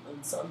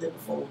on Sunday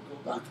before we go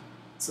back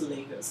to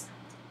Lagos.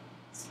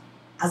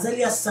 As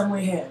early as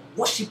somewhere here,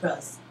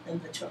 worshippers in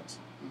the church.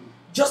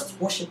 Just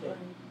worshiping.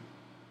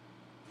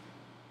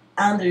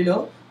 And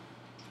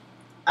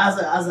as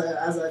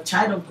a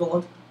child of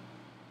God,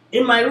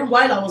 in my room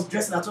while I was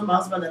dressing, I told my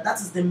husband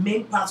that is the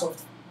main part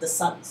of the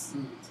service.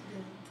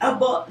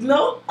 But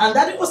and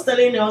Daddy was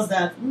telling us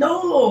that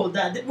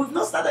that we've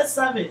not started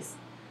service.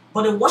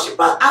 But the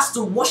worshiper has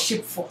to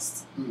worship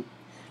first.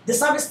 The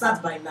service starts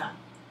by 9.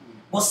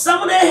 But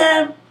 7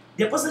 a.m.,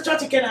 the Apostle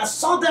Church again, I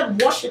saw them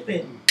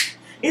worshiping.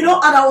 And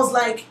I was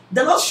like,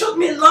 the Lord showed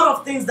me a lot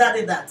of things that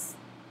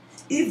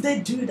if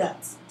they do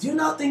that, do you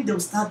not think they'll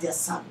start their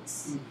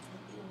service?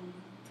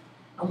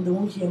 And they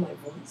won't hear my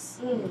voice.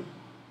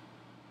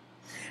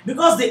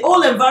 Because the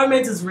whole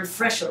environment is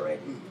refreshed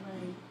already.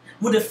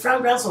 With the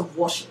fragrance of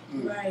worship.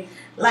 Right.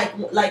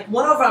 Like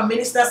one of our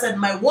ministers said,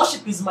 my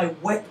worship is my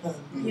weapon.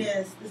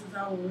 Yes, this is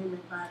how we win the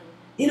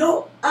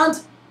battle.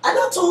 And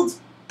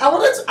I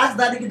wanted to ask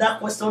Daddy that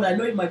question. I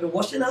know he might be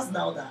watching us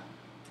now. That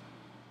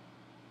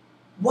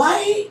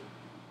why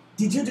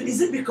did you do? Is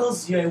it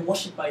because you're a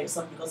worshiper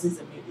yourself? Because he's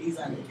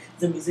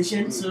a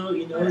musician too.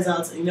 He's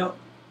out.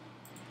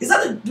 Is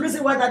that the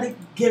reason why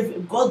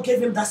God gave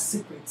him that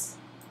secret?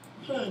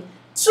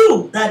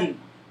 2, Daddy,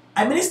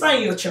 I ministered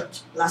in your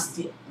church last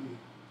year.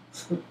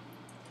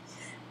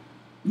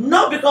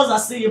 Not because I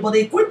see you, but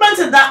the equipment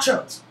in that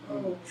church,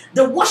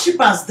 the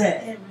worshippers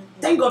there,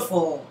 Thank God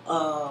for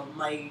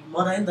my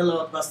mother in the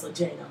Lord, Pastor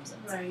Jane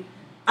Hamzat. Right.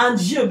 And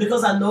you,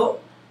 because I know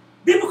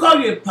people call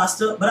you a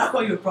pastor, but I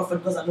call you a prophet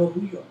because I know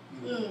who you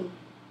are. Mm.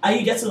 Are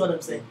you getting what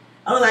I'm saying?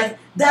 I was like,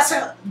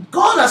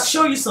 God has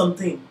shown you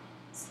something,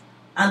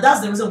 and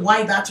that's the reason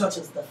why that church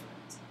is different.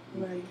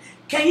 Right.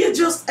 Can you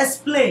just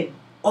explain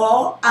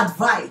or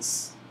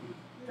advise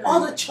Right.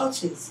 all the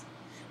churches?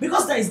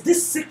 Because there is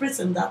this secret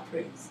in that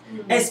praise,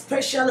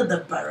 especially the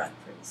Barak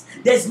praise.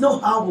 There's no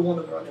how we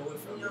want to run away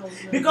from it. No.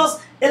 Because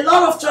a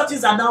lot of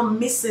churches are now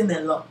missing a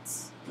lot.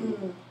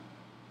 Mm.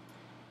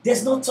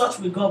 There's no touch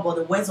with God, but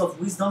the words of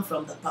wisdom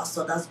from the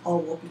pastor, that's all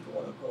what people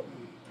want to go.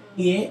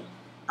 Yeah?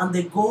 And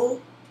they go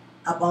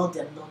about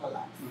their normal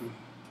life.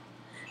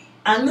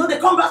 And they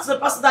come back to the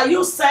pastor that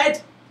you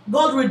said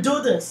God will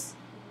do this.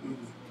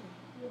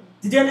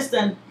 Did you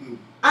understand?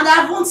 And I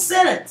haven't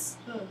seen it.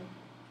 Mm.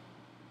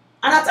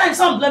 And at times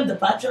some blame the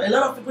pastor. A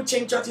lot of people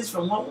change churches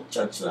from one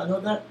church to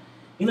another.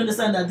 You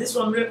understand that this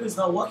one miracle is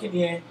not working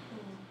here.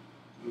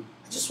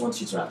 I just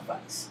want you to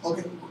advise.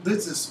 Okay,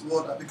 this is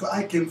what, because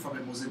I came from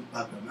a Muslim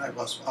background. I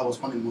was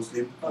born a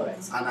Muslim, All right.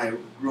 and I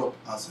grew up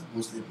as a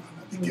Muslim, and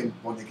I became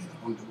born again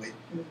along the way.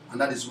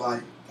 And that is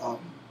why,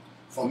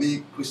 for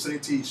me,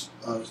 Christianity is,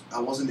 I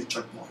wasn't a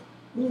church boy.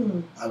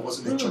 I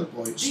wasn't a church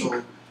boy,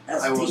 so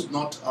That's I was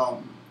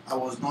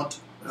deep. not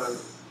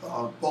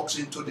boxed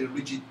into the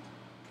rigid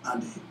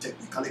and the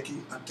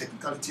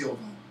technicality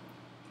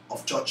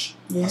of church.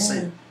 Yeah. I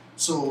say.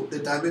 So the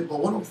diamond, but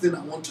one of the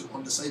things I want to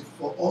understand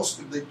for us,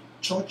 if the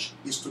church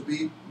is to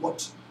be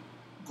what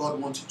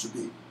God wants it to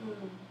be,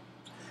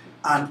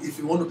 and if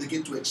we want to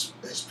begin to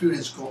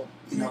experience God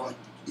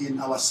in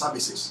our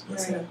services,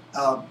 Yes, Right.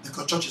 sir.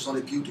 because church is not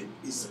a building,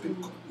 it's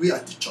people. We are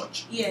the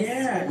church. Yes.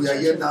 Yeah. We are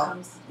here Church now.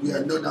 house. We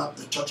are now.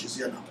 The church is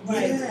here now.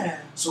 Right. Yeah.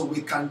 So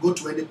we can go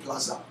to any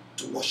plaza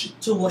to worship.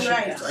 To worship.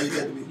 Right. Are you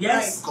getting me?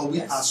 Yes. Because we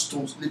Yes. are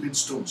stones, living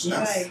stones.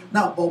 Yes. Right.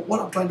 Now, but what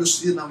I'm trying to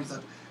see now is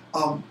that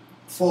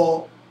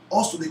for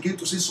us to begin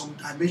to see some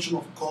dimension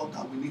of God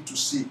that we need to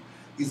see,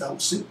 is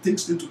that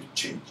things need to be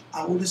changed.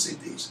 I always say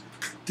this: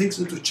 things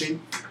need to change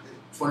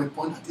for a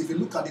point that if you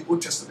look at the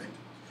Old Testament,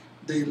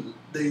 the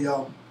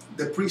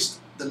priest,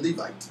 the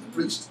Levite, the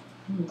priest,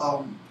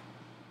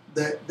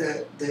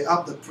 they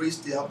have the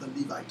priest, they have the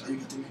Levite. Are you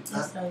getting me?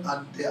 Yes, I am.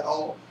 And they are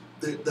all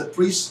the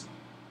priests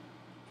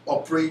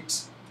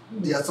operate.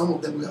 There are some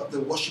of them. We have the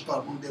worshiper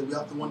among them. We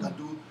have the one that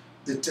do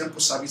the temple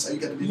service. Are you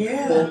getting me?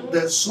 Yeah. But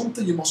there's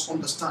something you must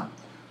understand.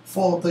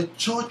 For the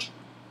church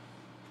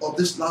of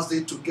this last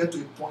day to get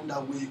to a point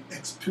that we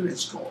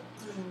experience God,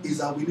 is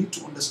that we need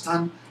to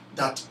understand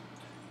that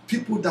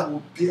people that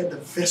will bear the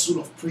vessel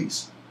of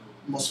praise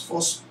must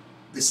first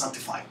be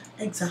sanctified.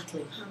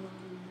 Exactly.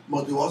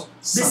 Must be what?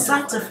 Be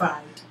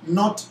sanctified.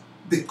 Not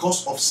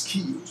because of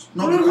skills,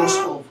 not because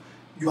of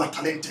you are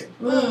talented.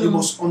 You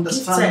must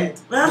understand.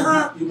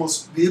 Gifted. You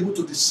must be able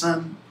to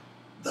discern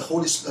the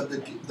Holy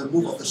Spirit, the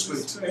move of the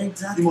Spirit.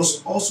 Exactly. You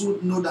must also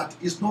know that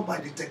it's not by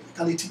the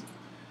technicality.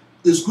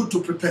 It's good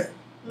to prepare.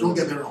 Don't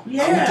get me wrong. I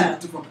Yeah. won't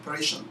take it from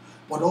preparation.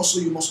 But also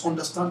you must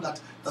understand that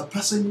the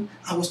person,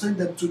 I was telling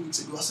them 2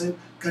 weeks ago, I said,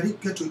 can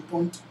it get to a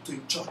point to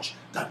in church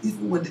that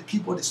even when the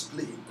keyboard is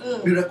playing,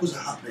 miracles are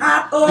happening?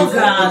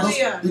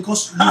 God.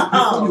 Because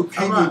before you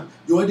came in,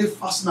 you already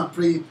fasting and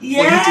praying for you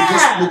to just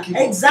Yeah, play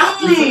keyboard.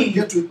 exactly. Before you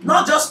get to a point,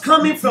 Not just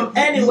coming from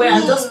anywhere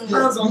and just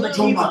hands on the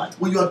drummer. keyboard.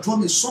 When you are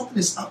drumming, something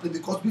is happening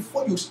because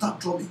before you start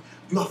drumming,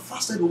 you are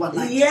fasted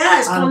overnight.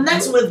 Yes, And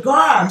connect you- with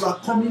God. You are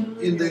coming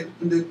in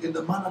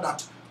the manner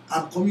that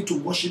I'm coming to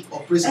worship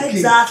or praise a king.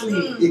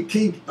 Exactly. A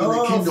king in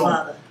the kingdom.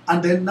 Father.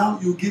 And then now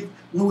you give,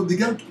 when we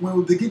begin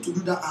to do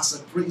that as a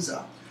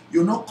praiser,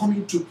 you're not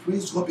coming to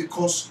praise God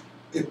because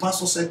a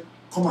pastor said,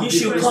 come and You be a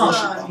should praise come.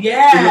 worshiper.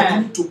 Yeah. So you're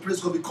coming to praise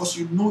God because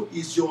you know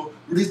it's your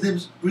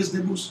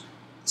reasonable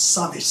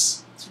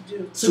service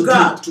To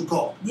God. to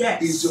God.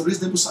 Yes. It's your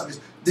reasonable service.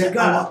 Then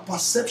God. our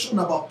perception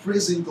about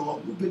praising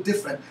God will be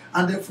different.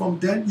 And then from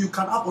then you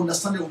can have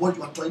understanding of what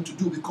you are trying to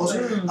do. Because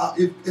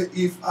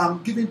if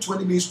I'm giving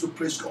 20 minutes to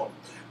praise God,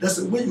 there's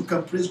a way you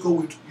can praise God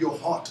with your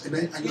heart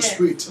and your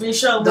spirit.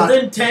 Michelle, that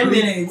within 10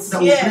 bring- minutes.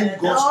 That will bring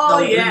God, that will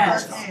bring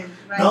yes. God down.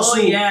 Right. Now, Oh,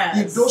 so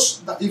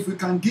yes. if we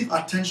can give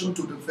attention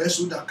to the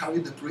vessel that carry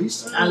the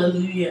praise,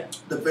 Hallelujah.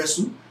 the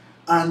vessel,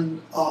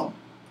 and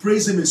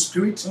praise Him in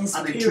spirit In and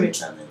in spirit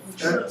truth. and in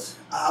truth.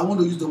 I want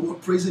to use the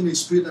word praising in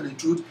spirit and in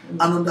truth,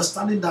 and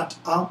understanding that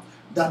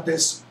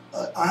there's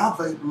I have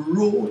a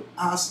role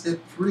as a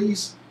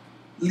praise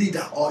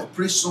leader or a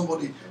praise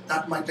somebody,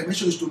 that my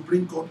dimension is to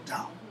bring God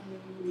down,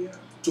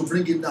 to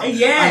bring Him down.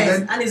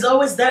 Yes, and He's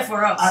always there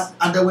for us.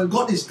 And then when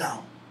God is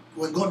down,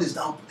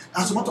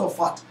 as a matter of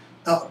fact,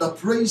 the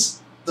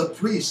praise,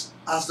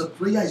 as the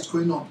prayer is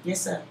going on,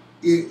 Yes, sir.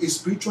 a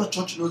spiritual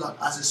church knows that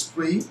as it's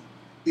praying,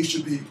 it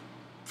should be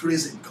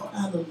praising God.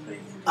 Hallelujah.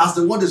 As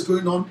the word is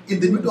going on, in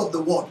the middle of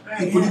the word,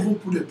 you could Yeah. even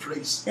put a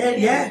praise.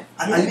 Yeah.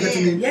 Are you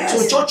getting me? Yes.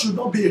 So church should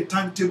not be a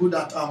timetable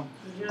that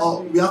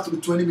or we have to be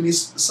 20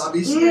 minutes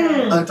service,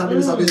 Mm. and 30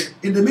 minutes service.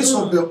 In the midst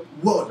of the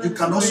word, you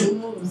can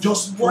also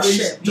just praise,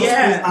 Worship.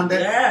 praise, and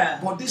then. Yeah.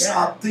 But these Yeah.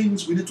 are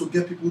things we need to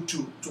get people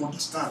to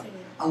understand.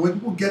 And when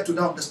people get to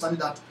that understanding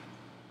that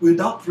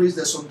without praise,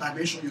 there's some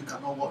dimension you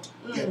cannot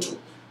get to.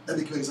 Let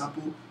me give you an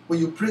example. When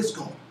you praise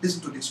God,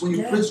 listen to this. When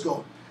you praise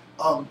God,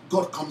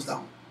 God comes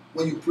down.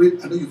 When you pray,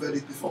 I know you've heard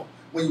it before.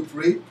 When you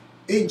pray,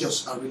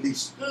 angels are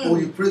released. But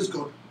when you praise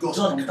God, God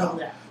comes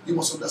down. You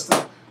must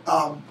understand.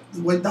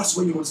 That's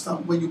when you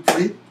understand. When you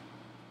pray,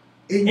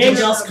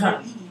 angels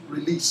come.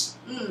 release.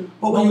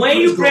 But when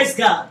you praise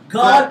God,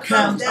 God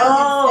comes.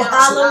 Oh,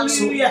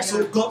 hallelujah!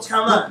 So God,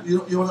 come on.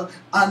 You know,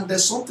 and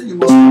there's something you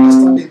must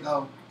understand in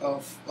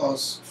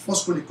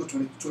First Chronicles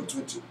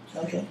 20.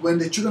 Okay. When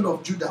the children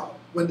of Judah,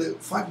 when the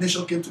 5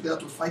 nations came together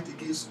to fight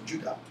against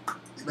Judah,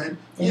 amen.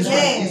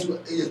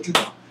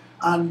 Judah,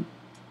 and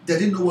they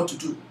didn't know what to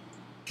do.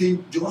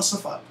 King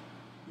Jehoshaphat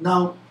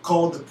now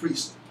called the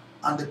priest,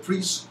 and the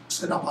priest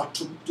said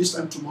about this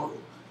time tomorrow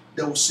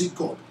they will seek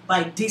God.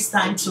 By this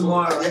time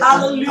tomorrow.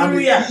 Hallelujah.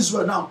 Hallelujah. This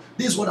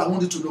is what I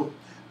wanted to know.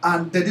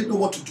 And they didn't know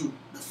what to do.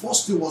 The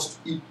first thing was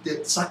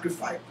they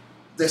sacrificed.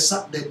 They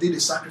did a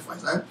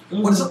sacrifice, right?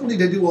 But the second thing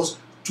they did was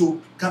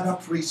to gather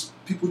praise,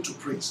 people to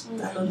praise.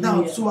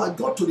 Now, so I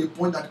got to the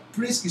point that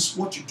praise is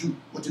what you do,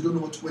 but you don't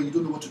know when you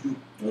don't know what to do.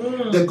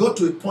 They got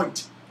to a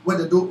point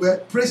where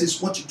praise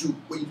is what you do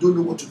when you don't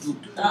know what to do.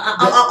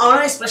 I want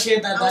to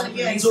expatiate that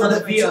for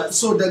the viewers.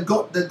 So they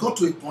got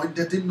to a point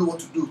they didn't know what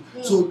to do.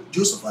 So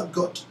Joseph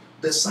got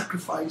the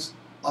sacrifice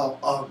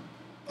a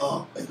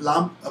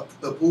lamb,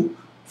 a bull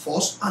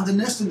first, and the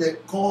next thing they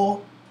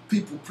call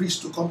people, priests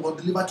to come or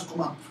deliver to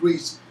come and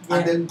praise,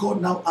 and then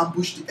God now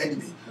ambushed the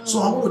enemy.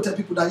 So I want to tell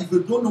people that if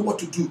you don't know what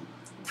to do,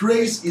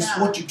 praise is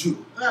what you do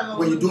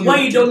when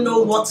you don't know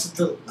what to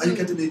do. Are you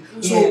getting me?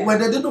 So when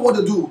they didn't know what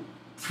to do,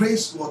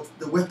 praise was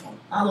the weapon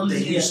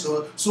they used.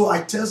 So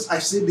I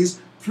say this: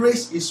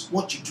 praise is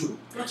what you do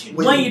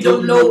when you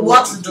don't know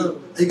what to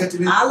do. Are you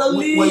getting me?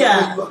 Hallelujah. When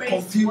you are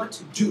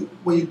confused,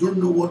 when you don't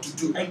know what to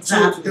do.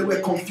 Exactly. So they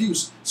were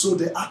confused. So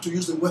they had to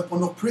use the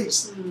weapon of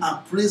praise,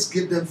 and praise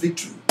gave them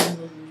victory.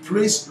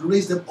 Praise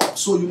raised them up.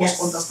 So you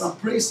must understand,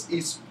 praise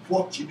is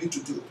what you need to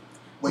do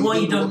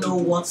when you don't know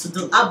what to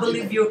do. I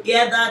believe you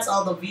hear that,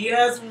 all the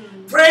viewers.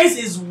 Praise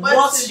is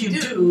what you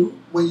do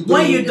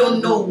when you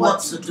don't know what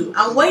to do.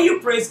 And when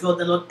you praise God,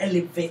 the Lord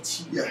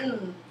elevates you. Yeah.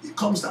 It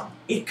comes down.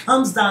 It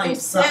comes down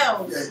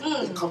himself.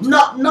 Yeah, it comes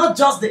down. Not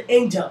just the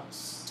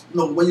angels.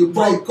 No, when you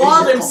pray, but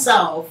God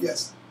himself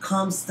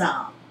comes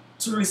down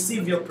to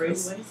receive your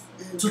praise,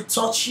 to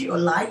touch your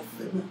life,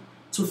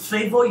 to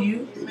favor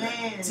you,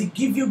 to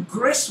give you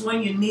grace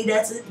when you need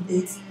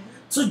it,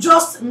 to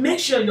just make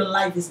sure your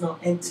life is not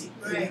empty,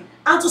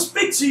 and to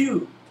speak to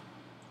you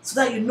so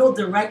that you know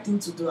the right thing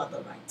to do at the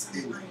right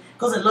time.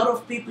 Because a lot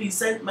of people, you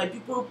said, my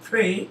people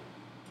pray,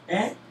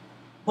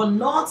 but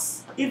not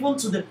even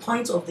to the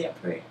point of their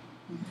prayer.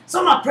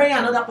 Some are praying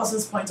another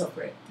person's point of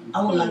prayer.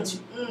 I won't lie to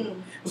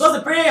you. Because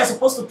the prayer you're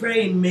supposed to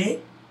pray in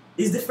May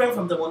is different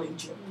from the one in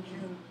June.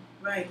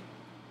 Right.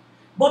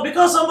 But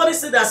because somebody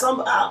said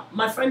that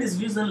my friend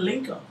is using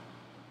Lincoln,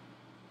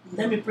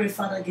 let me pray,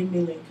 Father, give me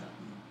Lincoln.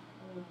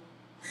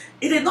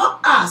 He did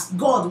not ask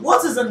God,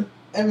 what is a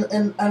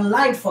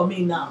line for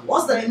me now?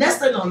 What's the next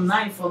thing on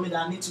line for me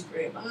that I need to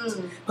pray about?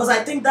 Because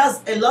I think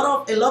that's a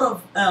lot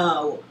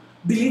of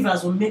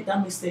believers will make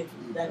that mistake.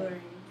 That,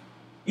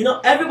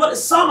 everybody,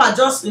 some are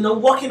just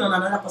walking on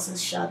another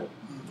person's shadow,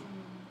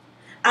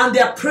 and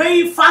they're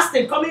praying,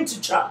 fasting, coming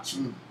to church.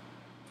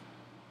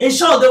 In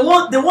short, they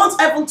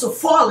want heaven to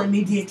fall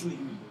immediately.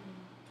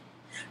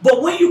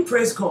 But when you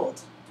praise God,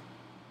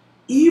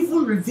 He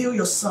even reveal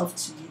yourself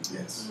to you.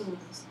 Yes.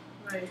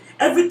 Right.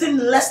 Everything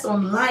left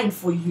online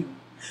for you.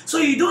 So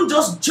you don't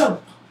just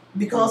jump,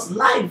 because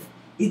life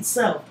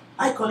itself,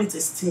 I call it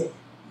a stair.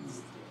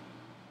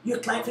 You're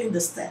climbing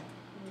the step.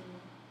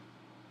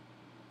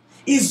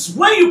 Is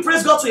when you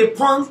praise God to a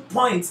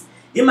point,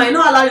 it might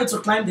not allow you to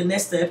climb the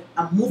next step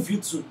and move you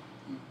to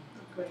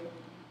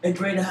a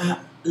greater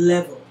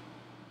level.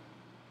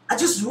 I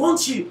just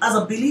want you, as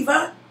a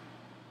believer,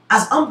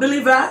 as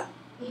unbeliever,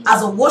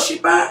 as a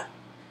worshiper,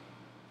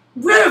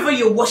 wherever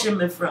you're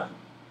worshiping from,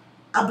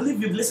 I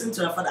believe you've listened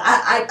to our Father.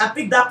 I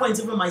picked that point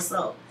even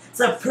myself.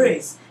 So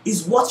praise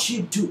is what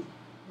you do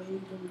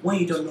when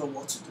you don't know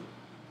what to do.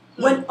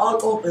 When all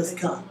hope is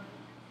gone,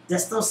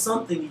 there's still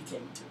something you can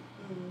do.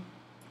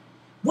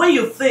 When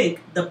you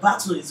think the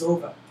battle is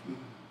over,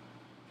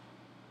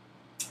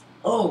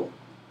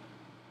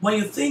 when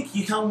you think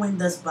you can't win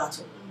this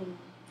battle,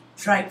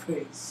 try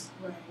praise.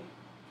 Right.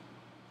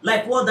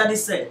 Like what Daddy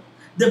said,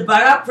 the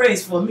bara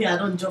praise for me, I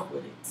don't joke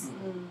with it.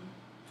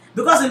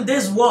 Because in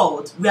this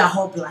world, we are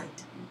all blind.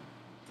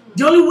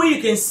 The only way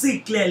you can see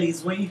clearly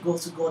is when you go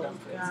to God and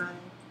praise Him.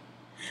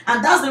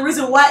 And that's the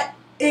reason why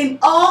in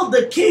all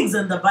the kings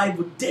in the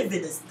Bible,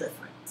 David is different.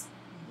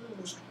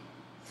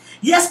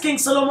 Yes, King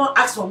Solomon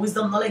asked for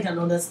wisdom, knowledge, and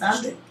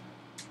understanding.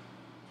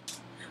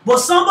 But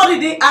somebody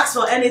didn't ask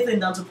for anything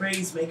than to praise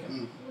His Maker.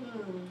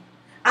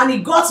 And he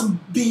got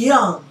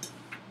beyond.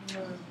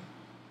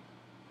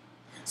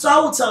 So I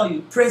will tell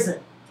you,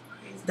 present.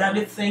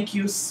 Daddy, thank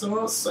you so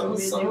much.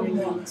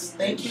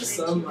 Thank you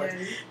so much.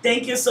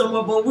 Thank you so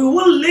much. But we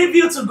will leave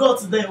you to go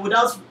today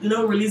without,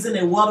 releasing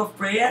a word of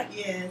prayer.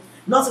 Yes.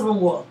 Not even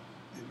one.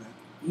 Amen.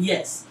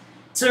 Yes.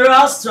 To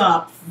us, to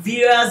our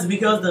viewers,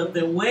 because they've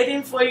been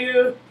waiting for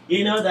you,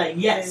 that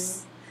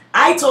yes.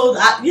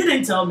 You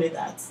didn't tell me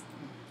that.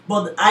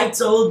 But I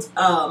told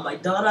my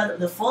daughter,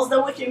 the first day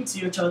we came to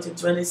your church in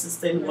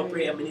 2016, World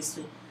Prayer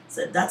Ministry,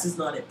 said that is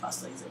not a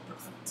pastor, he's a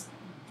prophet.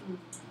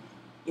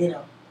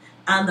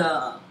 And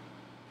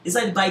he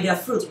said, by their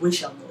fruit we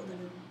shall know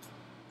them.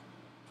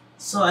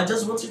 So I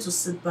just want you to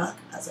sit back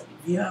as a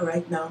viewer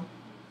right now.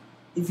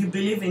 If you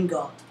believe in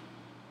God,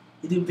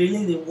 if you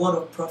believe in the word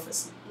of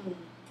prophecy,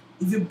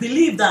 if you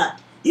believe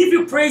that, if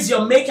you praise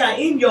your Maker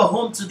in your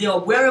home today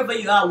or wherever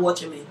you are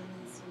watching me,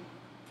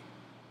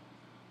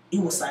 He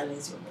will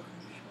silence your mouth.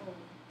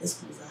 Let's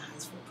close our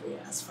eyes for prayer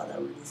as Father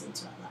releases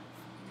into our life.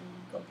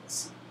 God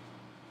bless you.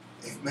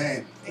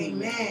 Amen.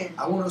 Amen.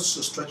 I want us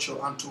to stretch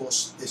your hand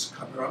towards this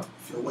camera.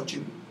 If you're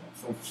watching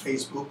from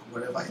Facebook,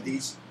 wherever it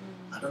is,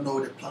 I don't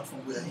know the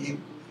platform we are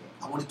in.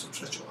 I want you to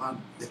stretch your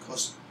hand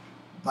because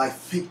by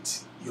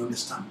faith, you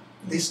understand.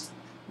 This,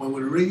 when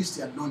we raise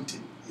the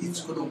anointing,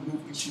 it's going to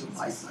move into your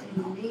life right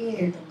now.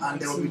 Amen. And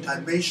there will be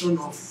dimension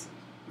of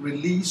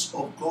release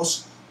of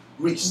God's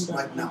grace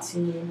right now.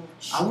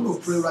 I want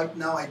to pray right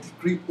now. I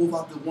decree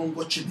over the one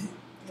watching me.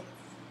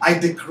 I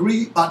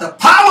decree by the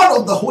power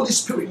of the Holy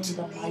Spirit,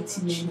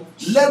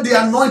 let the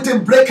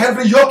anointing break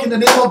every yoke in the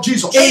name of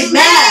Jesus.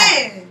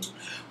 Amen.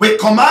 We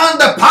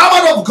command the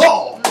power of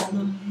God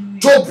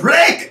to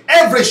break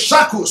every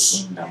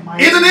shackles in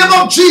the name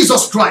of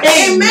Jesus Christ.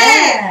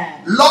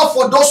 Amen. Lord,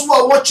 for those who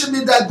are watching me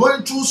that are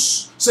going through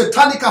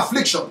satanic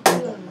affliction,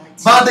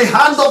 by the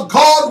hand of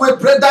God, we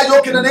break that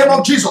yoke in the name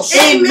of Jesus.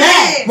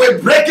 Amen.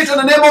 We break it in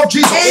the name of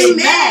Jesus.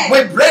 Amen.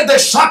 We break the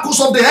shackles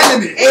of the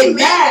enemy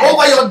Amen.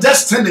 over your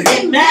destiny.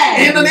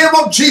 Amen. In the name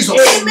of Jesus.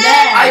 Amen.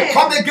 I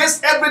come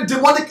against every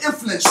demonic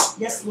influence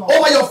Yes, Lord.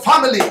 over your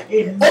family,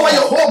 Amen. over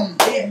your home.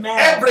 Amen.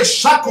 Every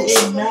shackles,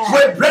 Amen.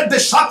 we break the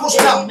shackles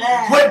now.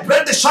 Amen. We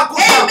break the shackles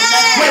now.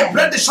 Amen. We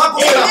break the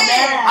shackles now.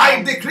 Amen.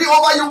 I decree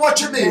over you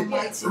watching me.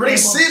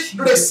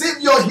 Receive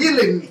your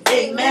healing.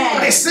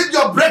 Amen. Receive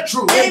your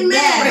breakthrough.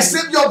 Amen.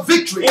 Receive your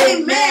victory.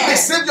 Amen.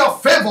 Receive your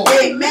favor.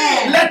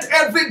 Amen. Let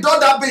every door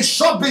that be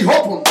shut be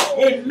open.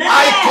 Amen.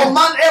 I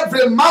command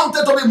every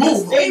mountain to be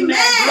moved. Amen.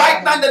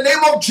 Right now in the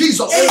name of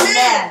Jesus.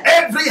 Amen.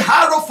 Every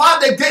arrow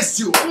fired against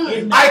you,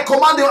 Amen. I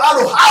command the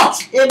arrow out.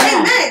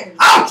 Amen.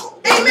 Out.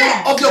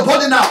 Amen. Of your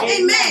body now.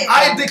 Amen.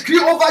 I decree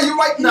over you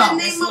right now. In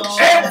the name of Jesus.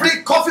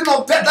 Every coffin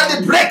of death,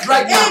 let it break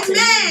right now.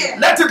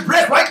 Amen. Let it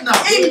break right now.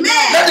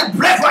 Amen. Let it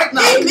break right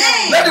now.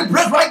 Amen. Let it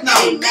break right now.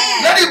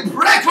 Amen. Let it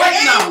break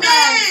right now.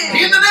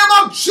 Amen. In the name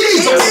of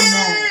Jesus.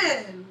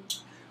 Amen.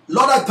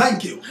 Lord, I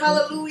thank you.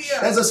 Hallelujah.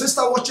 There's a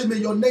sister watching me.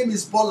 Your name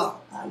is Bola.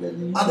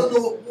 Hallelujah. I don't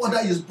know whether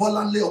it's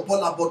Bolanle or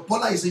Bola, but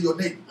Bola is in your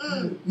name.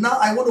 Now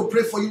I want to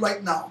pray for you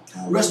right now.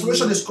 Hallelujah.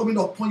 Restoration is coming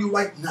upon you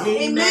right now.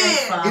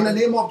 Amen. In the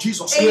name of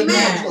Jesus. Amen. In the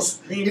name of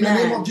Jesus. In the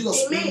name of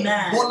Jesus.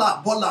 Amen.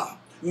 Bola.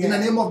 In the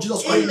name of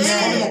Jesus Christ, Amen. it's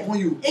coming upon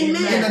you.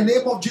 Amen. In the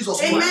name of Jesus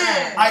Christ,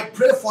 Amen. I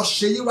pray for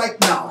Sheyi right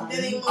now. In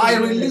the name of I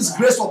Jesus. release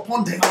grace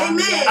upon them.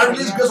 Amen. I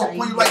release grace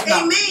upon you right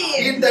now.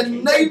 Amen. In the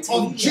name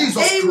of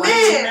Jesus Christ.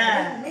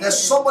 Amen. There's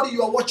somebody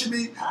you are watching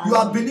me. You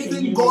are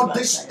believing God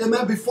this,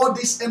 amen, before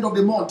this end of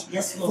the month.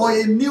 Yes, Lord. For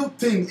a new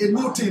thing,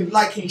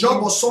 like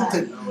job or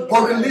something.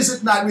 But release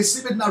it now,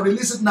 receive it now,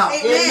 release it now.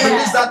 Amen.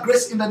 Release that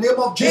grace in the name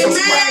of Jesus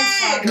Amen.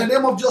 Christ. In the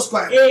name of Jesus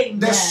Christ. Amen.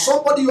 There's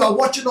somebody you are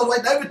watching on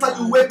right now. Every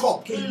time you wake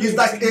up, it's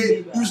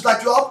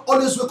like you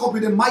always wake up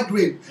with a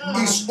migraine.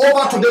 It's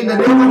over today in the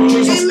name of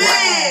Jesus Amen.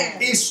 Christ.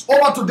 It's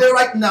over today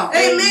right now.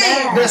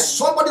 Amen. There's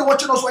somebody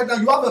watching us right now.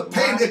 You have a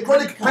pain, a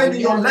chronic pain in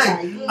your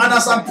leg. And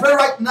as I pray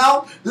right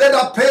now, let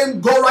that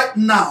pain go right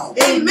now.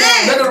 Amen.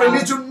 Let it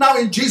release you now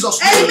in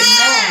Jesus' name.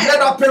 Amen. Let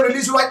that pain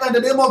release you right now in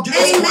the name of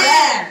Jesus Amen.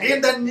 Christ.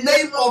 In the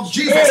name of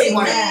Jesus Amen.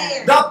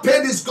 Christ. That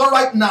pain is gone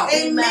right now.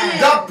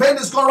 Amen. That pain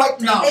is gone right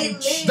now. Amen.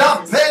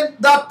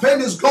 That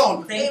pain is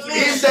gone. Thank you,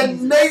 In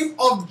the name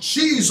of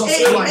Jesus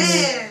Christ.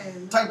 Amen.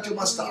 Thank you,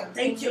 Master.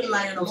 Thank you,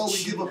 Lion of Lord,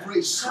 we give a Judah.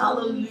 praise.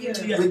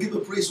 Hallelujah. We give a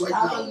praise right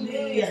now.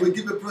 Hallelujah. We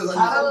give a praise right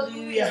now.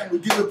 Hallelujah. We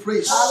give a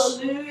praise.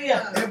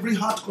 Hallelujah. Every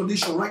heart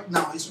condition right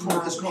now is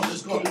gone. It's gone.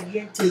 It's gone.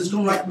 It's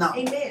gone right now.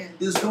 Amen.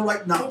 It's gone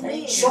right now.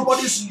 Amen.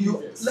 Somebody's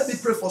you. Let me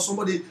pray for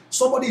somebody.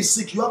 Somebody is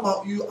sick.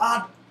 You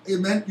add.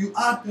 Amen. You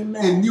add a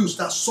news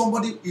that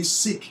somebody is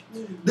sick.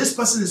 This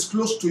person is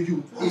close to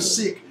you. Is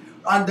sick.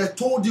 And they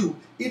told you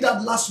either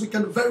last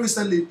weekend, very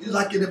recently,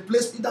 like in a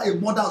place, either a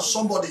mother or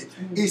somebody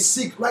is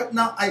sick. Right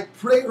now, I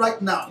pray right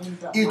now,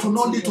 it will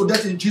not lead to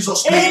death in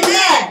Jesus' name.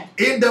 Amen.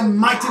 In the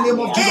mighty name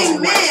of Jesus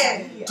Christ.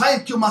 Amen.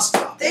 Thank you,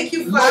 Master. Thank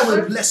you, Lord,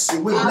 Father. we bless you.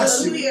 We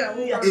bless you.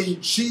 Hallelujah.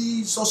 In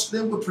Jesus'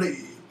 name we pray.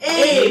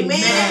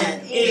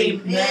 Amen. Amen.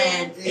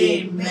 Amen.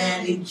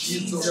 Amen. In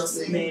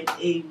Jesus' name.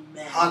 Amen.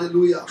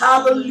 Hallelujah.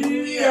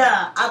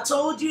 Hallelujah. I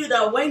told you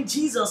that when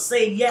Jesus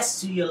said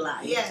yes to your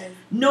life,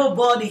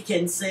 nobody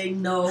can say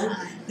no.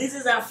 This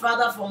is our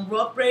father from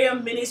Rock Prayer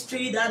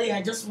Ministry. Daddy,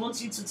 I just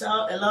want you to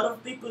tell a lot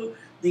of people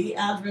the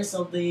address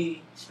of the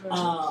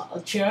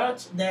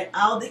church, that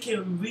how they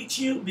can reach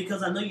you,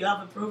 because I know you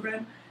have a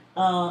program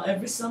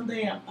every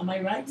Sunday. Am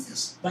I right?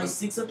 Yes. By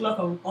 6 o'clock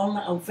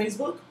on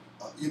Facebook?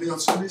 You mean on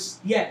Sundays?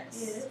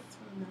 Yes.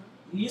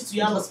 You used to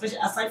have a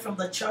special, aside from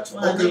the church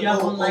one, I know you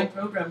have online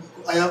program.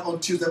 I have on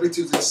Tuesday, every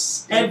Tuesday.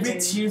 Every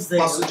Tuesday.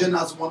 Pastor Jen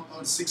has one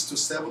on 6 to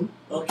 7.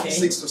 Okay.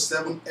 6 to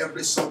 7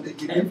 every Sunday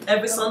evening.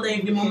 Every Sunday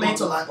in the moment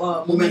of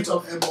MOR.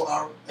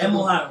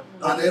 MOR.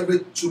 And every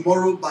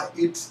tomorrow by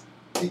 8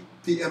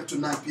 p.m. to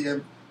 9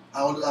 p.m.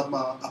 I will have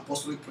my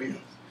apostolic prayer.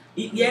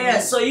 Yeah,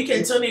 so you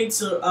can tune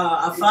into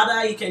our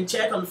father. You can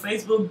check on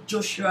Facebook,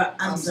 Joshua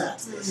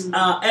Ansat.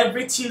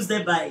 Every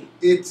Tuesday by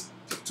 8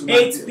 to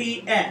 8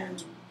 p.m.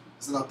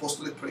 It's an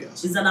apostolic prayer.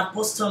 It's an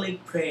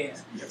apostolic prayer.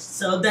 Yes.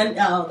 So then,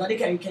 Daddy,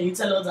 can you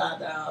tell us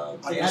the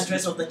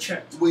address of the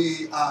church?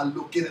 We are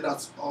located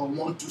at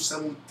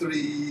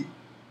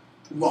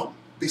 12731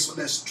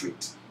 Bisonet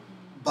Street,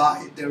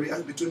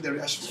 between the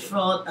Riash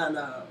Road and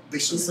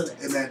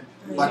Bisonet. Amen.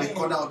 By the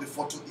corner of the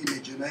photo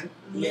image. Amen.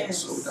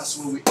 Yes. So that's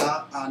where we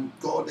are, and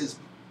God is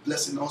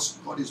blessing us.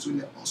 God is doing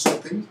an awesome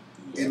thing.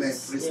 Amen.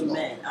 Yes. Praise Amen. the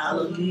Lord.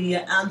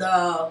 Hallelujah. And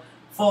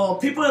for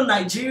people in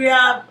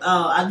Nigeria,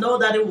 I know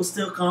that it will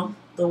still come.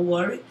 Don't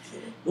worry.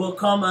 We'll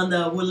come and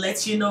we'll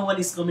let you know when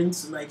it's coming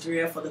to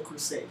Nigeria for the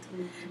crusade.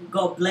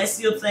 God bless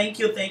you. Thank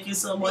you. Thank you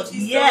so much.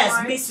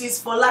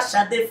 Mrs.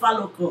 Folashade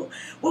Faloko.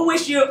 We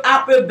wish you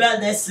happy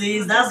birthday,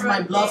 sis. That's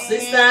my blood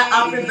sister.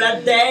 Happy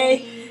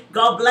birthday.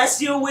 God bless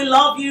you. We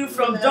love you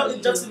from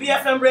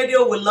WBFM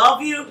Radio. We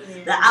love you.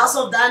 The House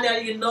of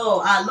Daniel, you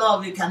know, our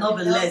love, it cannot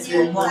be less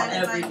for more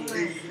every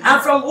day.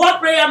 And from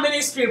What Prayer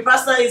Ministry,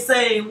 Pastor is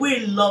saying,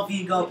 we love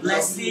you. God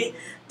bless you.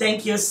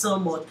 Thank you so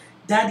much.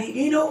 Daddy,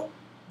 you know,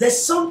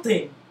 there's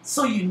something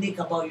so unique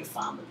about your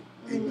family.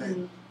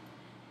 Amen.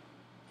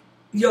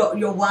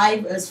 Your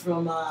wife is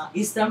from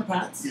Eastern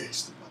parts. Yes,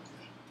 Eastern part,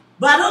 yeah.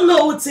 But I don't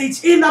know who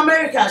teach. In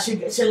America,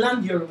 she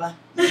learned Yoruba.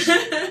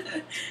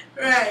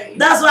 Right.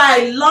 That's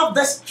why I love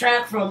this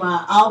track from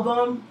our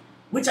album,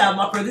 which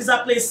my producer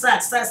plays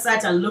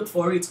search and look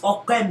for it.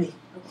 Okwemi.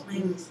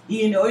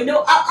 You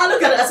know, I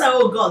look at it and say,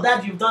 oh God,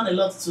 Dad, you've done a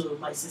lot to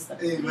my sister.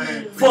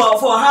 Amen.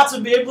 For her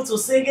to be able to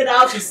sing it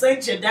out, she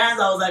sang, she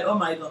danced, I was like, oh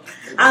my God.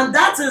 And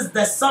that is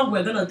the song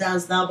we're going to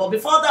dance now. But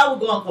before that, we'll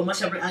go on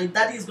commercial break, and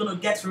Daddy is going to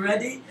get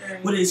ready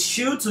with his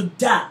shoe to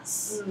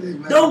dance.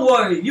 Amen. Don't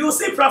worry, you will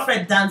see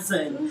Prophet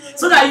dancing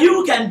so that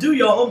you can do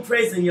your own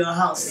praise in your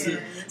house too.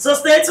 So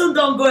stay tuned,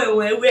 don't go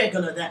away, we're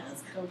going to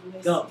dance.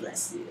 God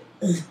bless you.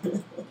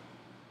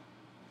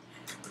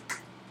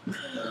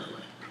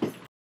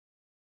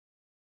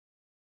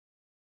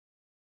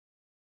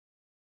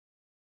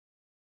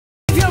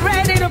 If you're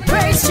ready to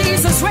praise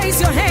Jesus,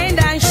 raise your hand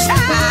and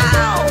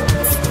shout.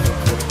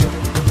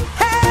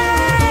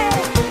 Hey!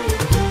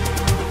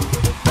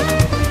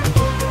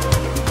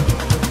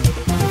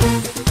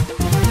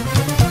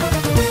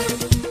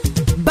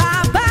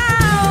 Baba,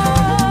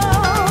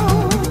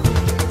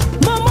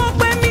 mo mọ̀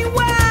pé mi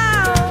wá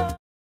o.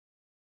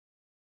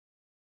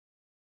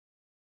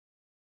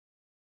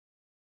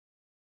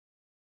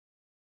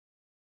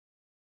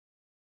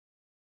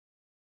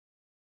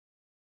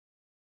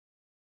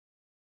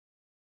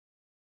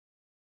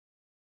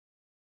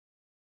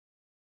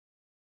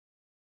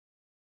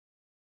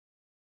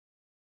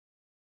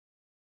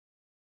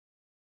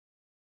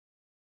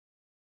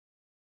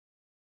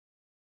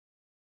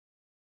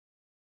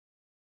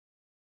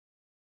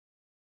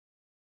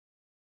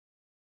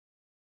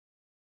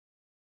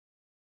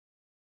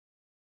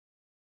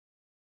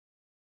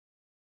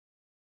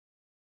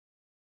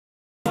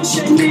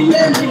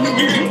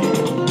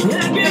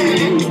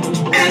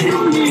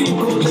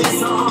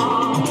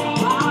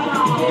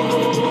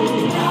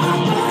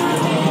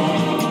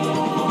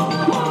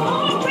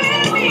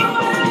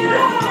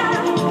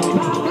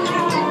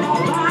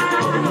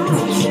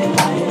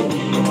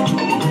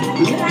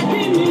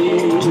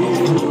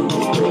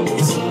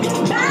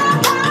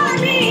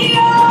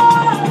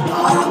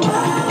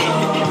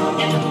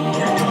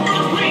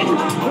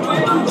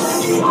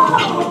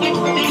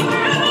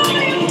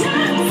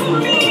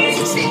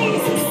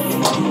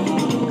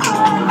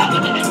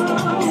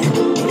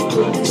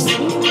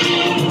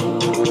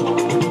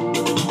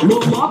 Mo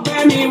mọ̀ pé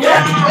mi wá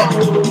o,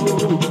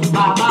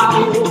 bàbá o,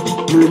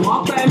 mo mọ̀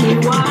pé mi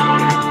wá.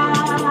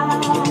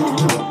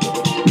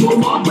 Mo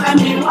mọ̀ pé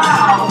mi wá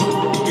o,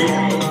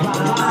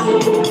 bàbá o,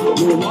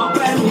 mo mọ̀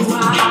pé mi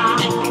wá.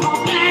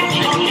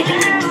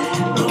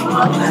 Mo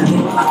mọ̀ pé mi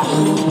wá.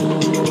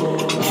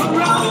 For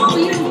all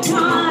you've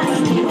done,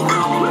 I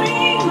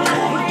bring my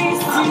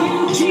praise to you,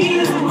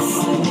 Jesus.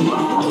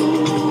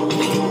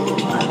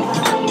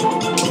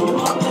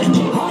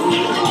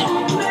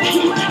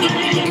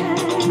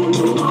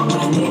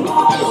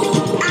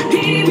 I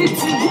give it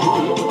to you.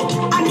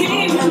 I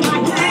give you my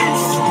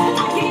best. I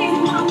give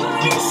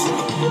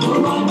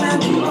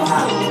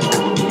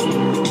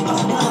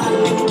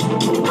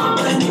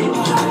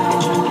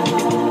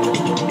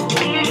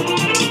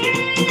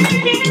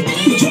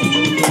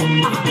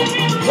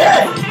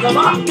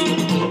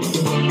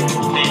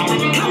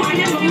Come on,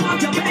 give him all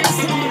your best.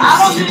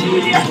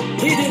 Hallelujah.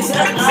 He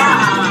deserves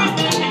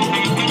it.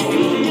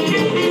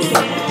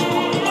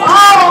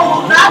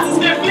 Oh, that is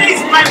me.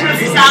 Please, my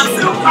brothers, I'm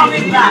still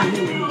coming back.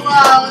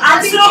 Wow.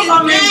 I'm still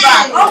coming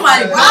back. Oh my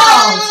God.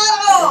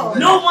 Wow.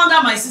 No wonder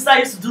my sister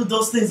used to do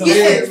those things.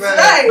 Yes,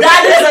 right.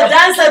 That is a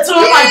dancer too.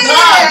 Oh my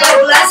God. God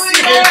bless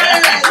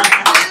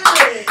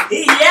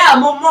you. Yeah,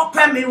 Momo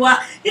Pemiwa.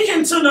 You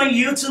can tune on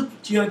YouTube,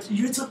 your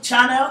YouTube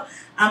channel,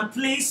 and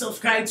please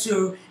subscribe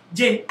to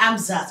Jane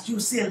Amzat. You'll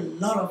see a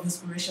lot of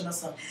inspirational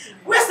stuff.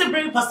 We're still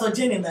bringing Pastor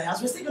Jane in the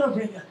house. We're still gonna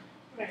bring her.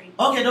 Right.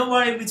 Okay, don't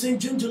worry. Between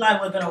June, July,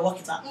 we're gonna work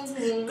it out.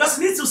 Mm-hmm. Because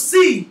you need to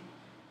see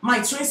my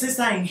twin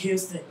sister in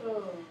Houston.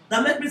 Oh.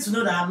 That made me to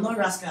know that I'm not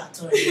rascal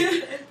at all.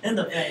 In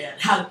the period,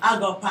 I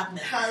got partner.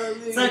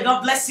 Hallelujah. So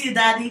God bless you,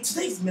 Daddy.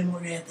 Today is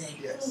Memorial Day.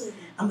 Yes.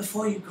 And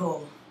before you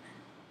go,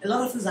 a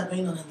lot of things are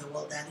going on in the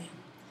world, Daddy.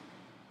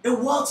 A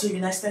word to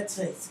United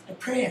States, a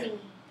prayer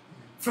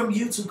from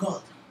you to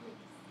God.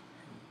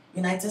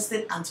 United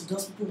States and to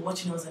those people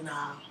watching us in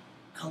our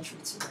country,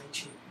 to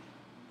Nigeria.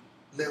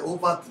 Lay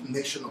over the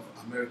nation of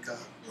America.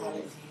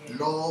 Hallelujah.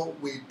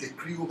 Lord, we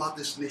decree over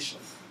this nation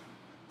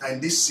that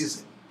in this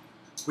season,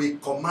 we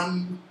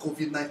command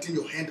COVID-19,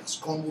 your hand has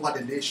come over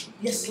the nation.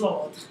 Yes,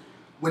 Lord.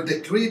 We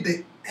decree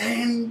the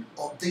end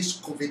of this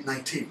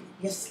COVID-19.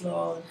 Yes,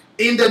 Lord.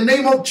 In the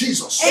name of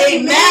Jesus,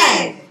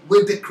 Amen.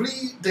 we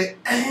decree the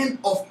end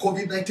of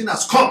COVID-19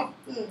 has come.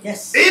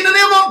 Yes. In the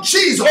name of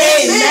Jesus.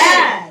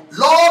 Amen.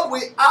 Lord, we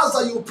ask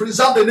that you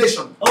preserve the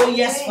nation. Oh,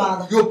 yes,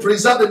 Father. You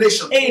preserve the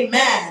nation.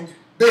 Amen.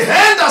 The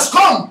hand has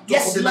come to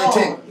Yes, COVID-19.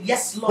 Lord.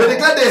 Yes, We Lord.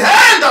 declare the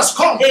hand has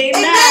come.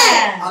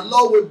 Amen. And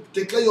Lord,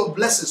 we declare your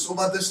blessings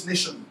over this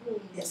nation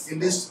Yes, in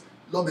this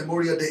Lord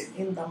Memorial Day.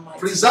 in the mighty.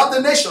 Preserve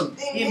the nation.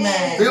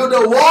 Amen. Build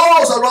the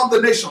walls around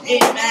the nation.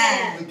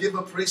 Amen. We give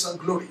a praise and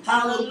glory.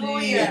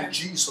 Hallelujah. In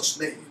Jesus'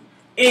 name.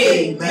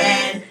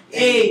 Amen.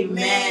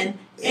 Amen.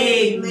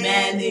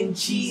 Amen. In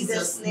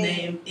Jesus'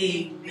 name.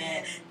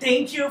 Amen.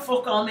 Thank you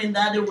for coming,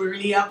 Daddy. We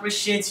really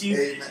appreciate you.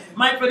 Amen.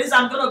 My producer,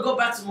 I'm going to go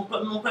back to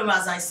Mukwe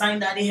as I sign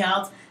Daddy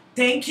out.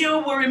 Thank you.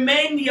 We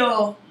remain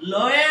your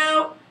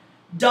loyal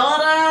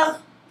daughter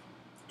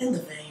in the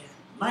vineyard.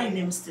 My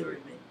name still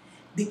remains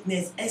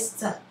Dcns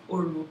Esther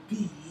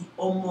Orobiyi,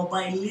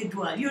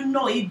 Omoobaeledua. You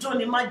know, you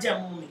don't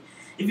imagine me.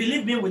 If you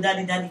leave me with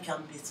Daddy, Daddy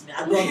can beat me.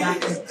 I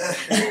got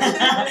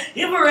that.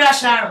 Even Rhea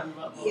Sharon.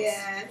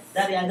 Yes.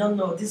 Daddy, I don't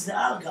know. This is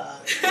oh God.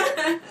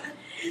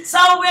 So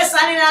we're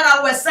signing out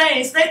and we're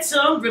saying, stay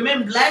tuned,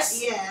 remain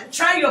blessed. Yes.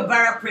 Try your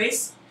Bara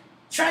praise.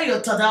 Try your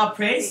Tada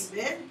praise.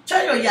 Amen.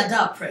 Try your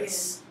Yada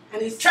praise.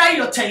 And it's Try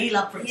your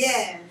Taila praise.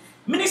 yes.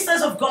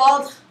 Ministers of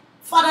God,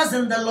 fathers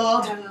in the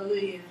Lord,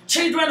 Hallelujah.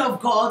 children of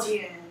God,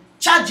 Yes.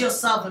 charge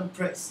yourself in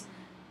praise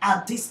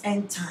at this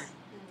end time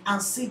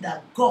and see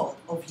that God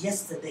of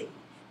yesterday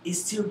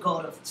is still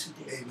God of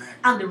today. Amen.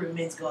 And it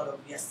remains God of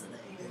yesterday.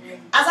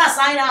 Amen. As I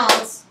sign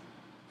out,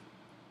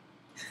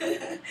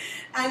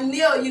 And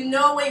Neil, you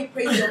know when you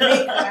praise your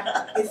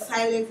maker, it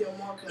silence your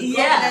mocker. God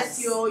bless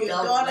you, your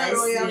God daughter bless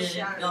Royal you.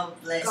 Sharon.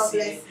 God bless God you.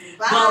 bless you.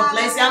 Bye. God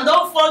bless you. And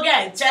don't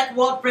forget, check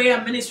Word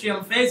Prayer Ministry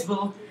on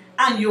Facebook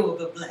and you will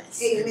be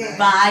blessed. Amen.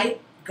 Bye.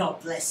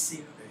 God bless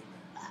you.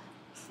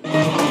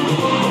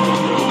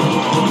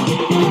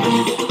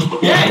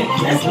 Yeah,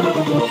 let's go.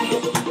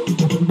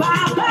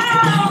 Baba,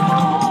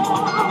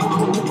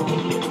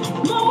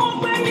 mo mọ̀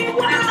pé mi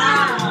wá.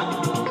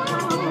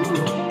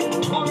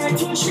 Ọ̀rẹ́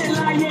tó ṣe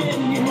láyé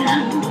mi.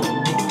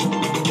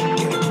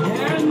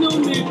 Ẹnu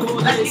mi kò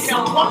lè Like you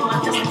can walk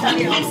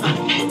majestically outside.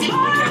 You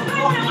can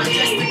walk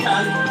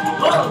majestically.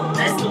 Oh,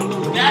 let's go.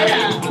 Yeah,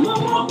 yeah. Mo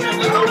mọ̀ pé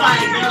mi Oh wá. my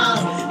God.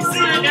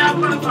 See the girl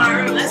from far.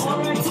 Let's go.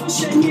 Ọ̀rẹ́ tó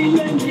ṣe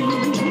nílé mi.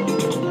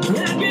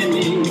 Ẹbí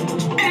mi,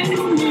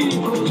 ẹnu mi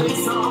kò lè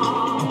sọ.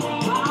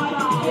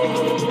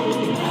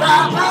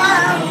 Bàbá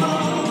o.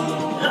 Baba.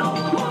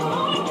 Mo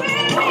mọ̀ pé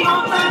mi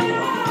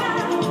wá.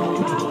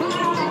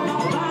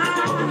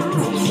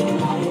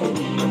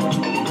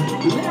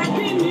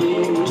 Ẹbí mi.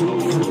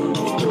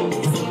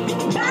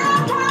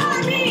 Bàbá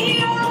mi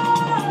o.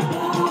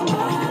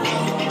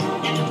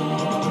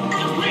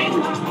 I bring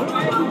my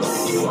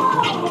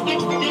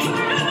praise.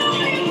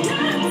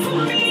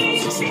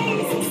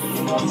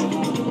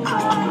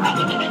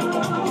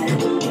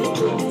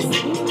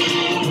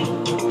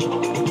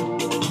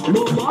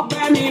 Mo mọ̀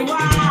pé mi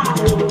wá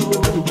o,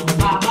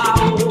 bàbá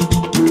o,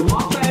 mo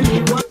mọ̀ pé mi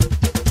wá.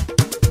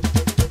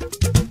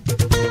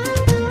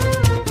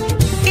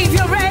 If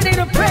you're ready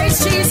to praise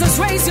Jesus,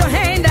 raise your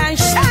hand and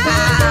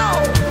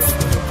shout.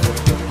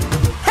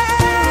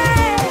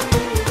 Hey!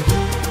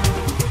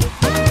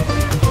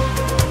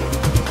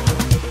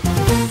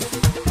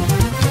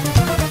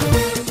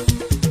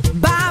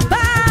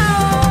 Bàbá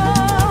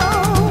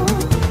o,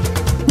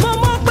 mo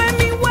mọ̀ pé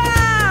mi wá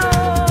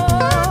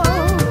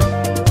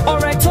o,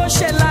 ọ̀rẹ́ tó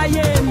ṣe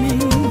láyé mi,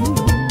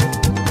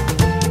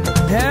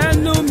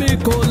 ẹnu mi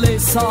kò lè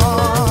sọ.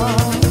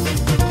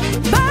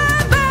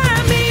 Bàbá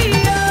mi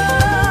o,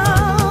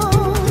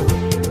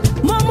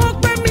 mo mọ̀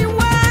pé mi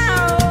wá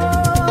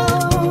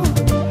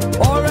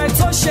o, ọ̀rẹ́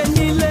tó ṣe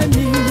nílé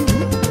mi.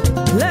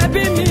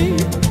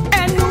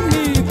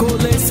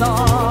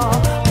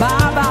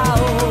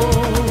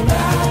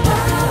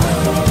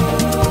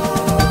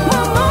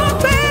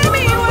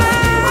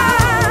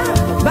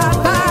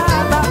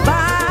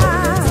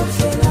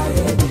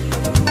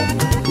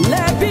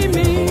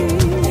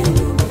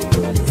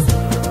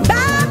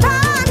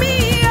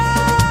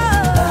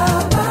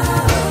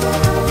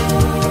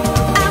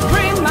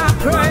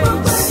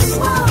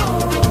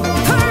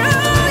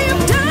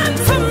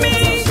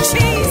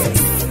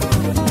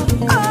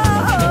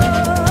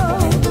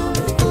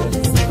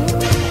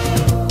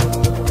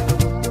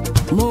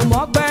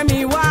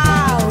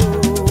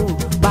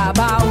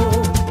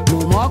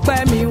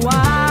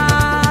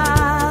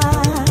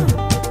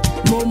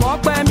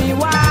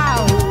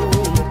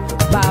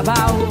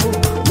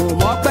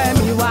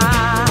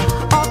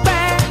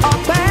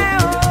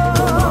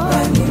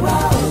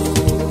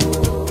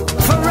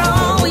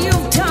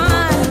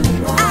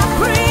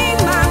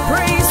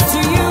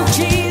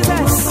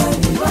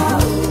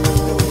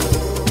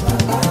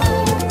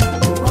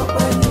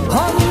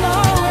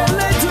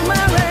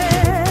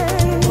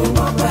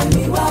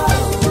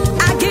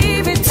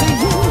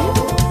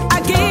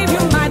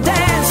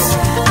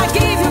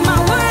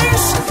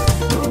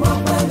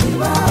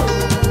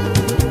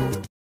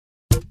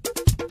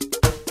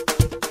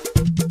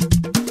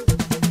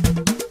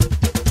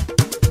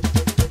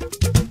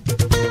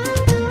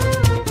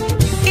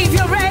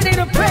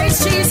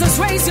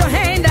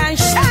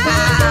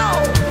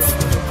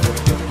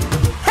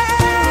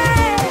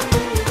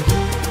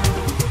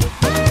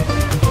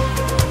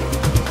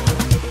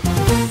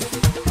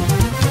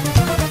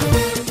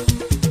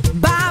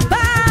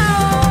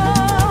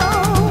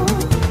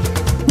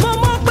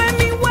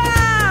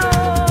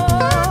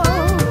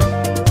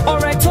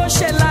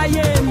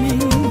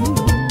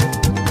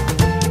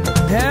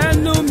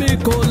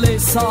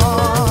 sọ.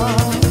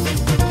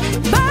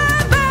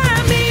 Bàbá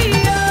mi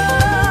o,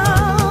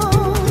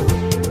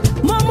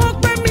 mo mọ̀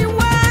pé mi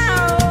wá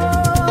o.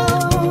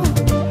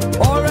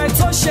 Ọ̀rẹ́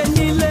tó ṣe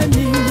nílé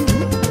mi,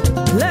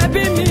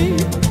 lẹ́bí mi,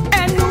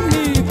 ẹnu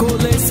mi kò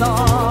lè sọ.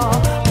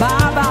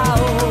 Bàbá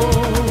o.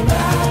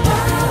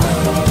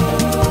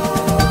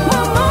 Mo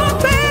mọ̀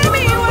pé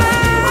mi wá.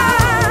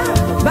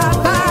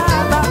 Bàbá,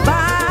 bàbá.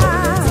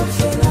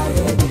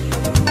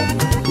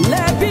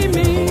 Lẹ́bí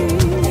mi.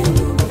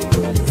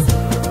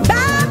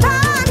 Bàbá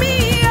mi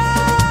o.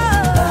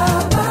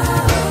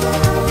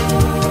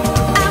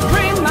 I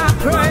bring my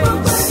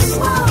praise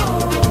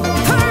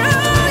for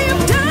all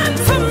you've done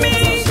for me,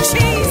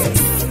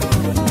 Jesus.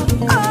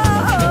 Oh.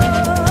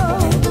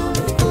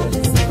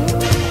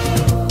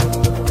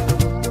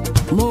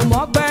 Mo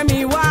mọ̀ pé